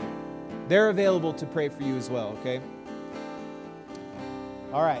 they're available to pray for you as well, okay?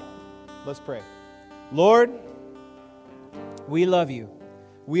 All right, let's pray. Lord, we love you.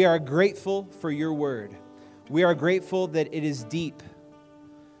 We are grateful for your word. We are grateful that it is deep.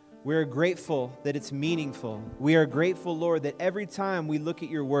 We are grateful that it's meaningful. We are grateful, Lord, that every time we look at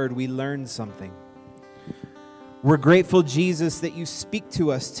your word, we learn something. We're grateful, Jesus, that you speak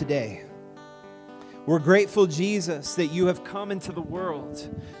to us today. We're grateful, Jesus, that you have come into the world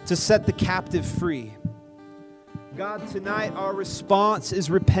to set the captive free. God, tonight our response is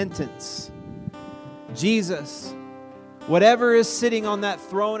repentance. Jesus, whatever is sitting on that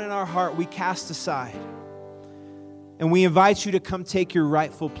throne in our heart, we cast aside. And we invite you to come take your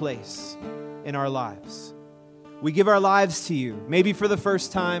rightful place in our lives. We give our lives to you, maybe for the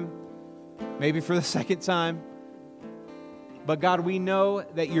first time, maybe for the second time. But God, we know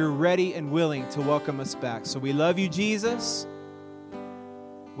that you're ready and willing to welcome us back. So we love you, Jesus.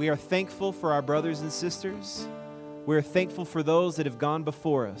 We are thankful for our brothers and sisters. We're thankful for those that have gone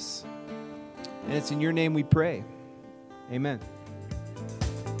before us. And it's in your name we pray. Amen.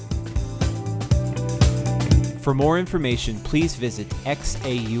 For more information, please visit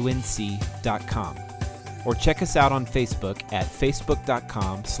xaunc.com or check us out on Facebook at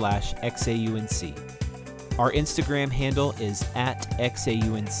facebook.com/xaunc. Our Instagram handle is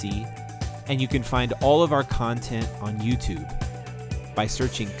 @xaunc, and you can find all of our content on YouTube by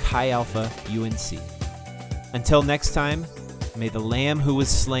searching Chi Alpha UNC. Until next time, may the Lamb who was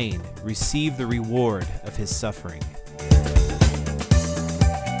slain receive the reward of his suffering.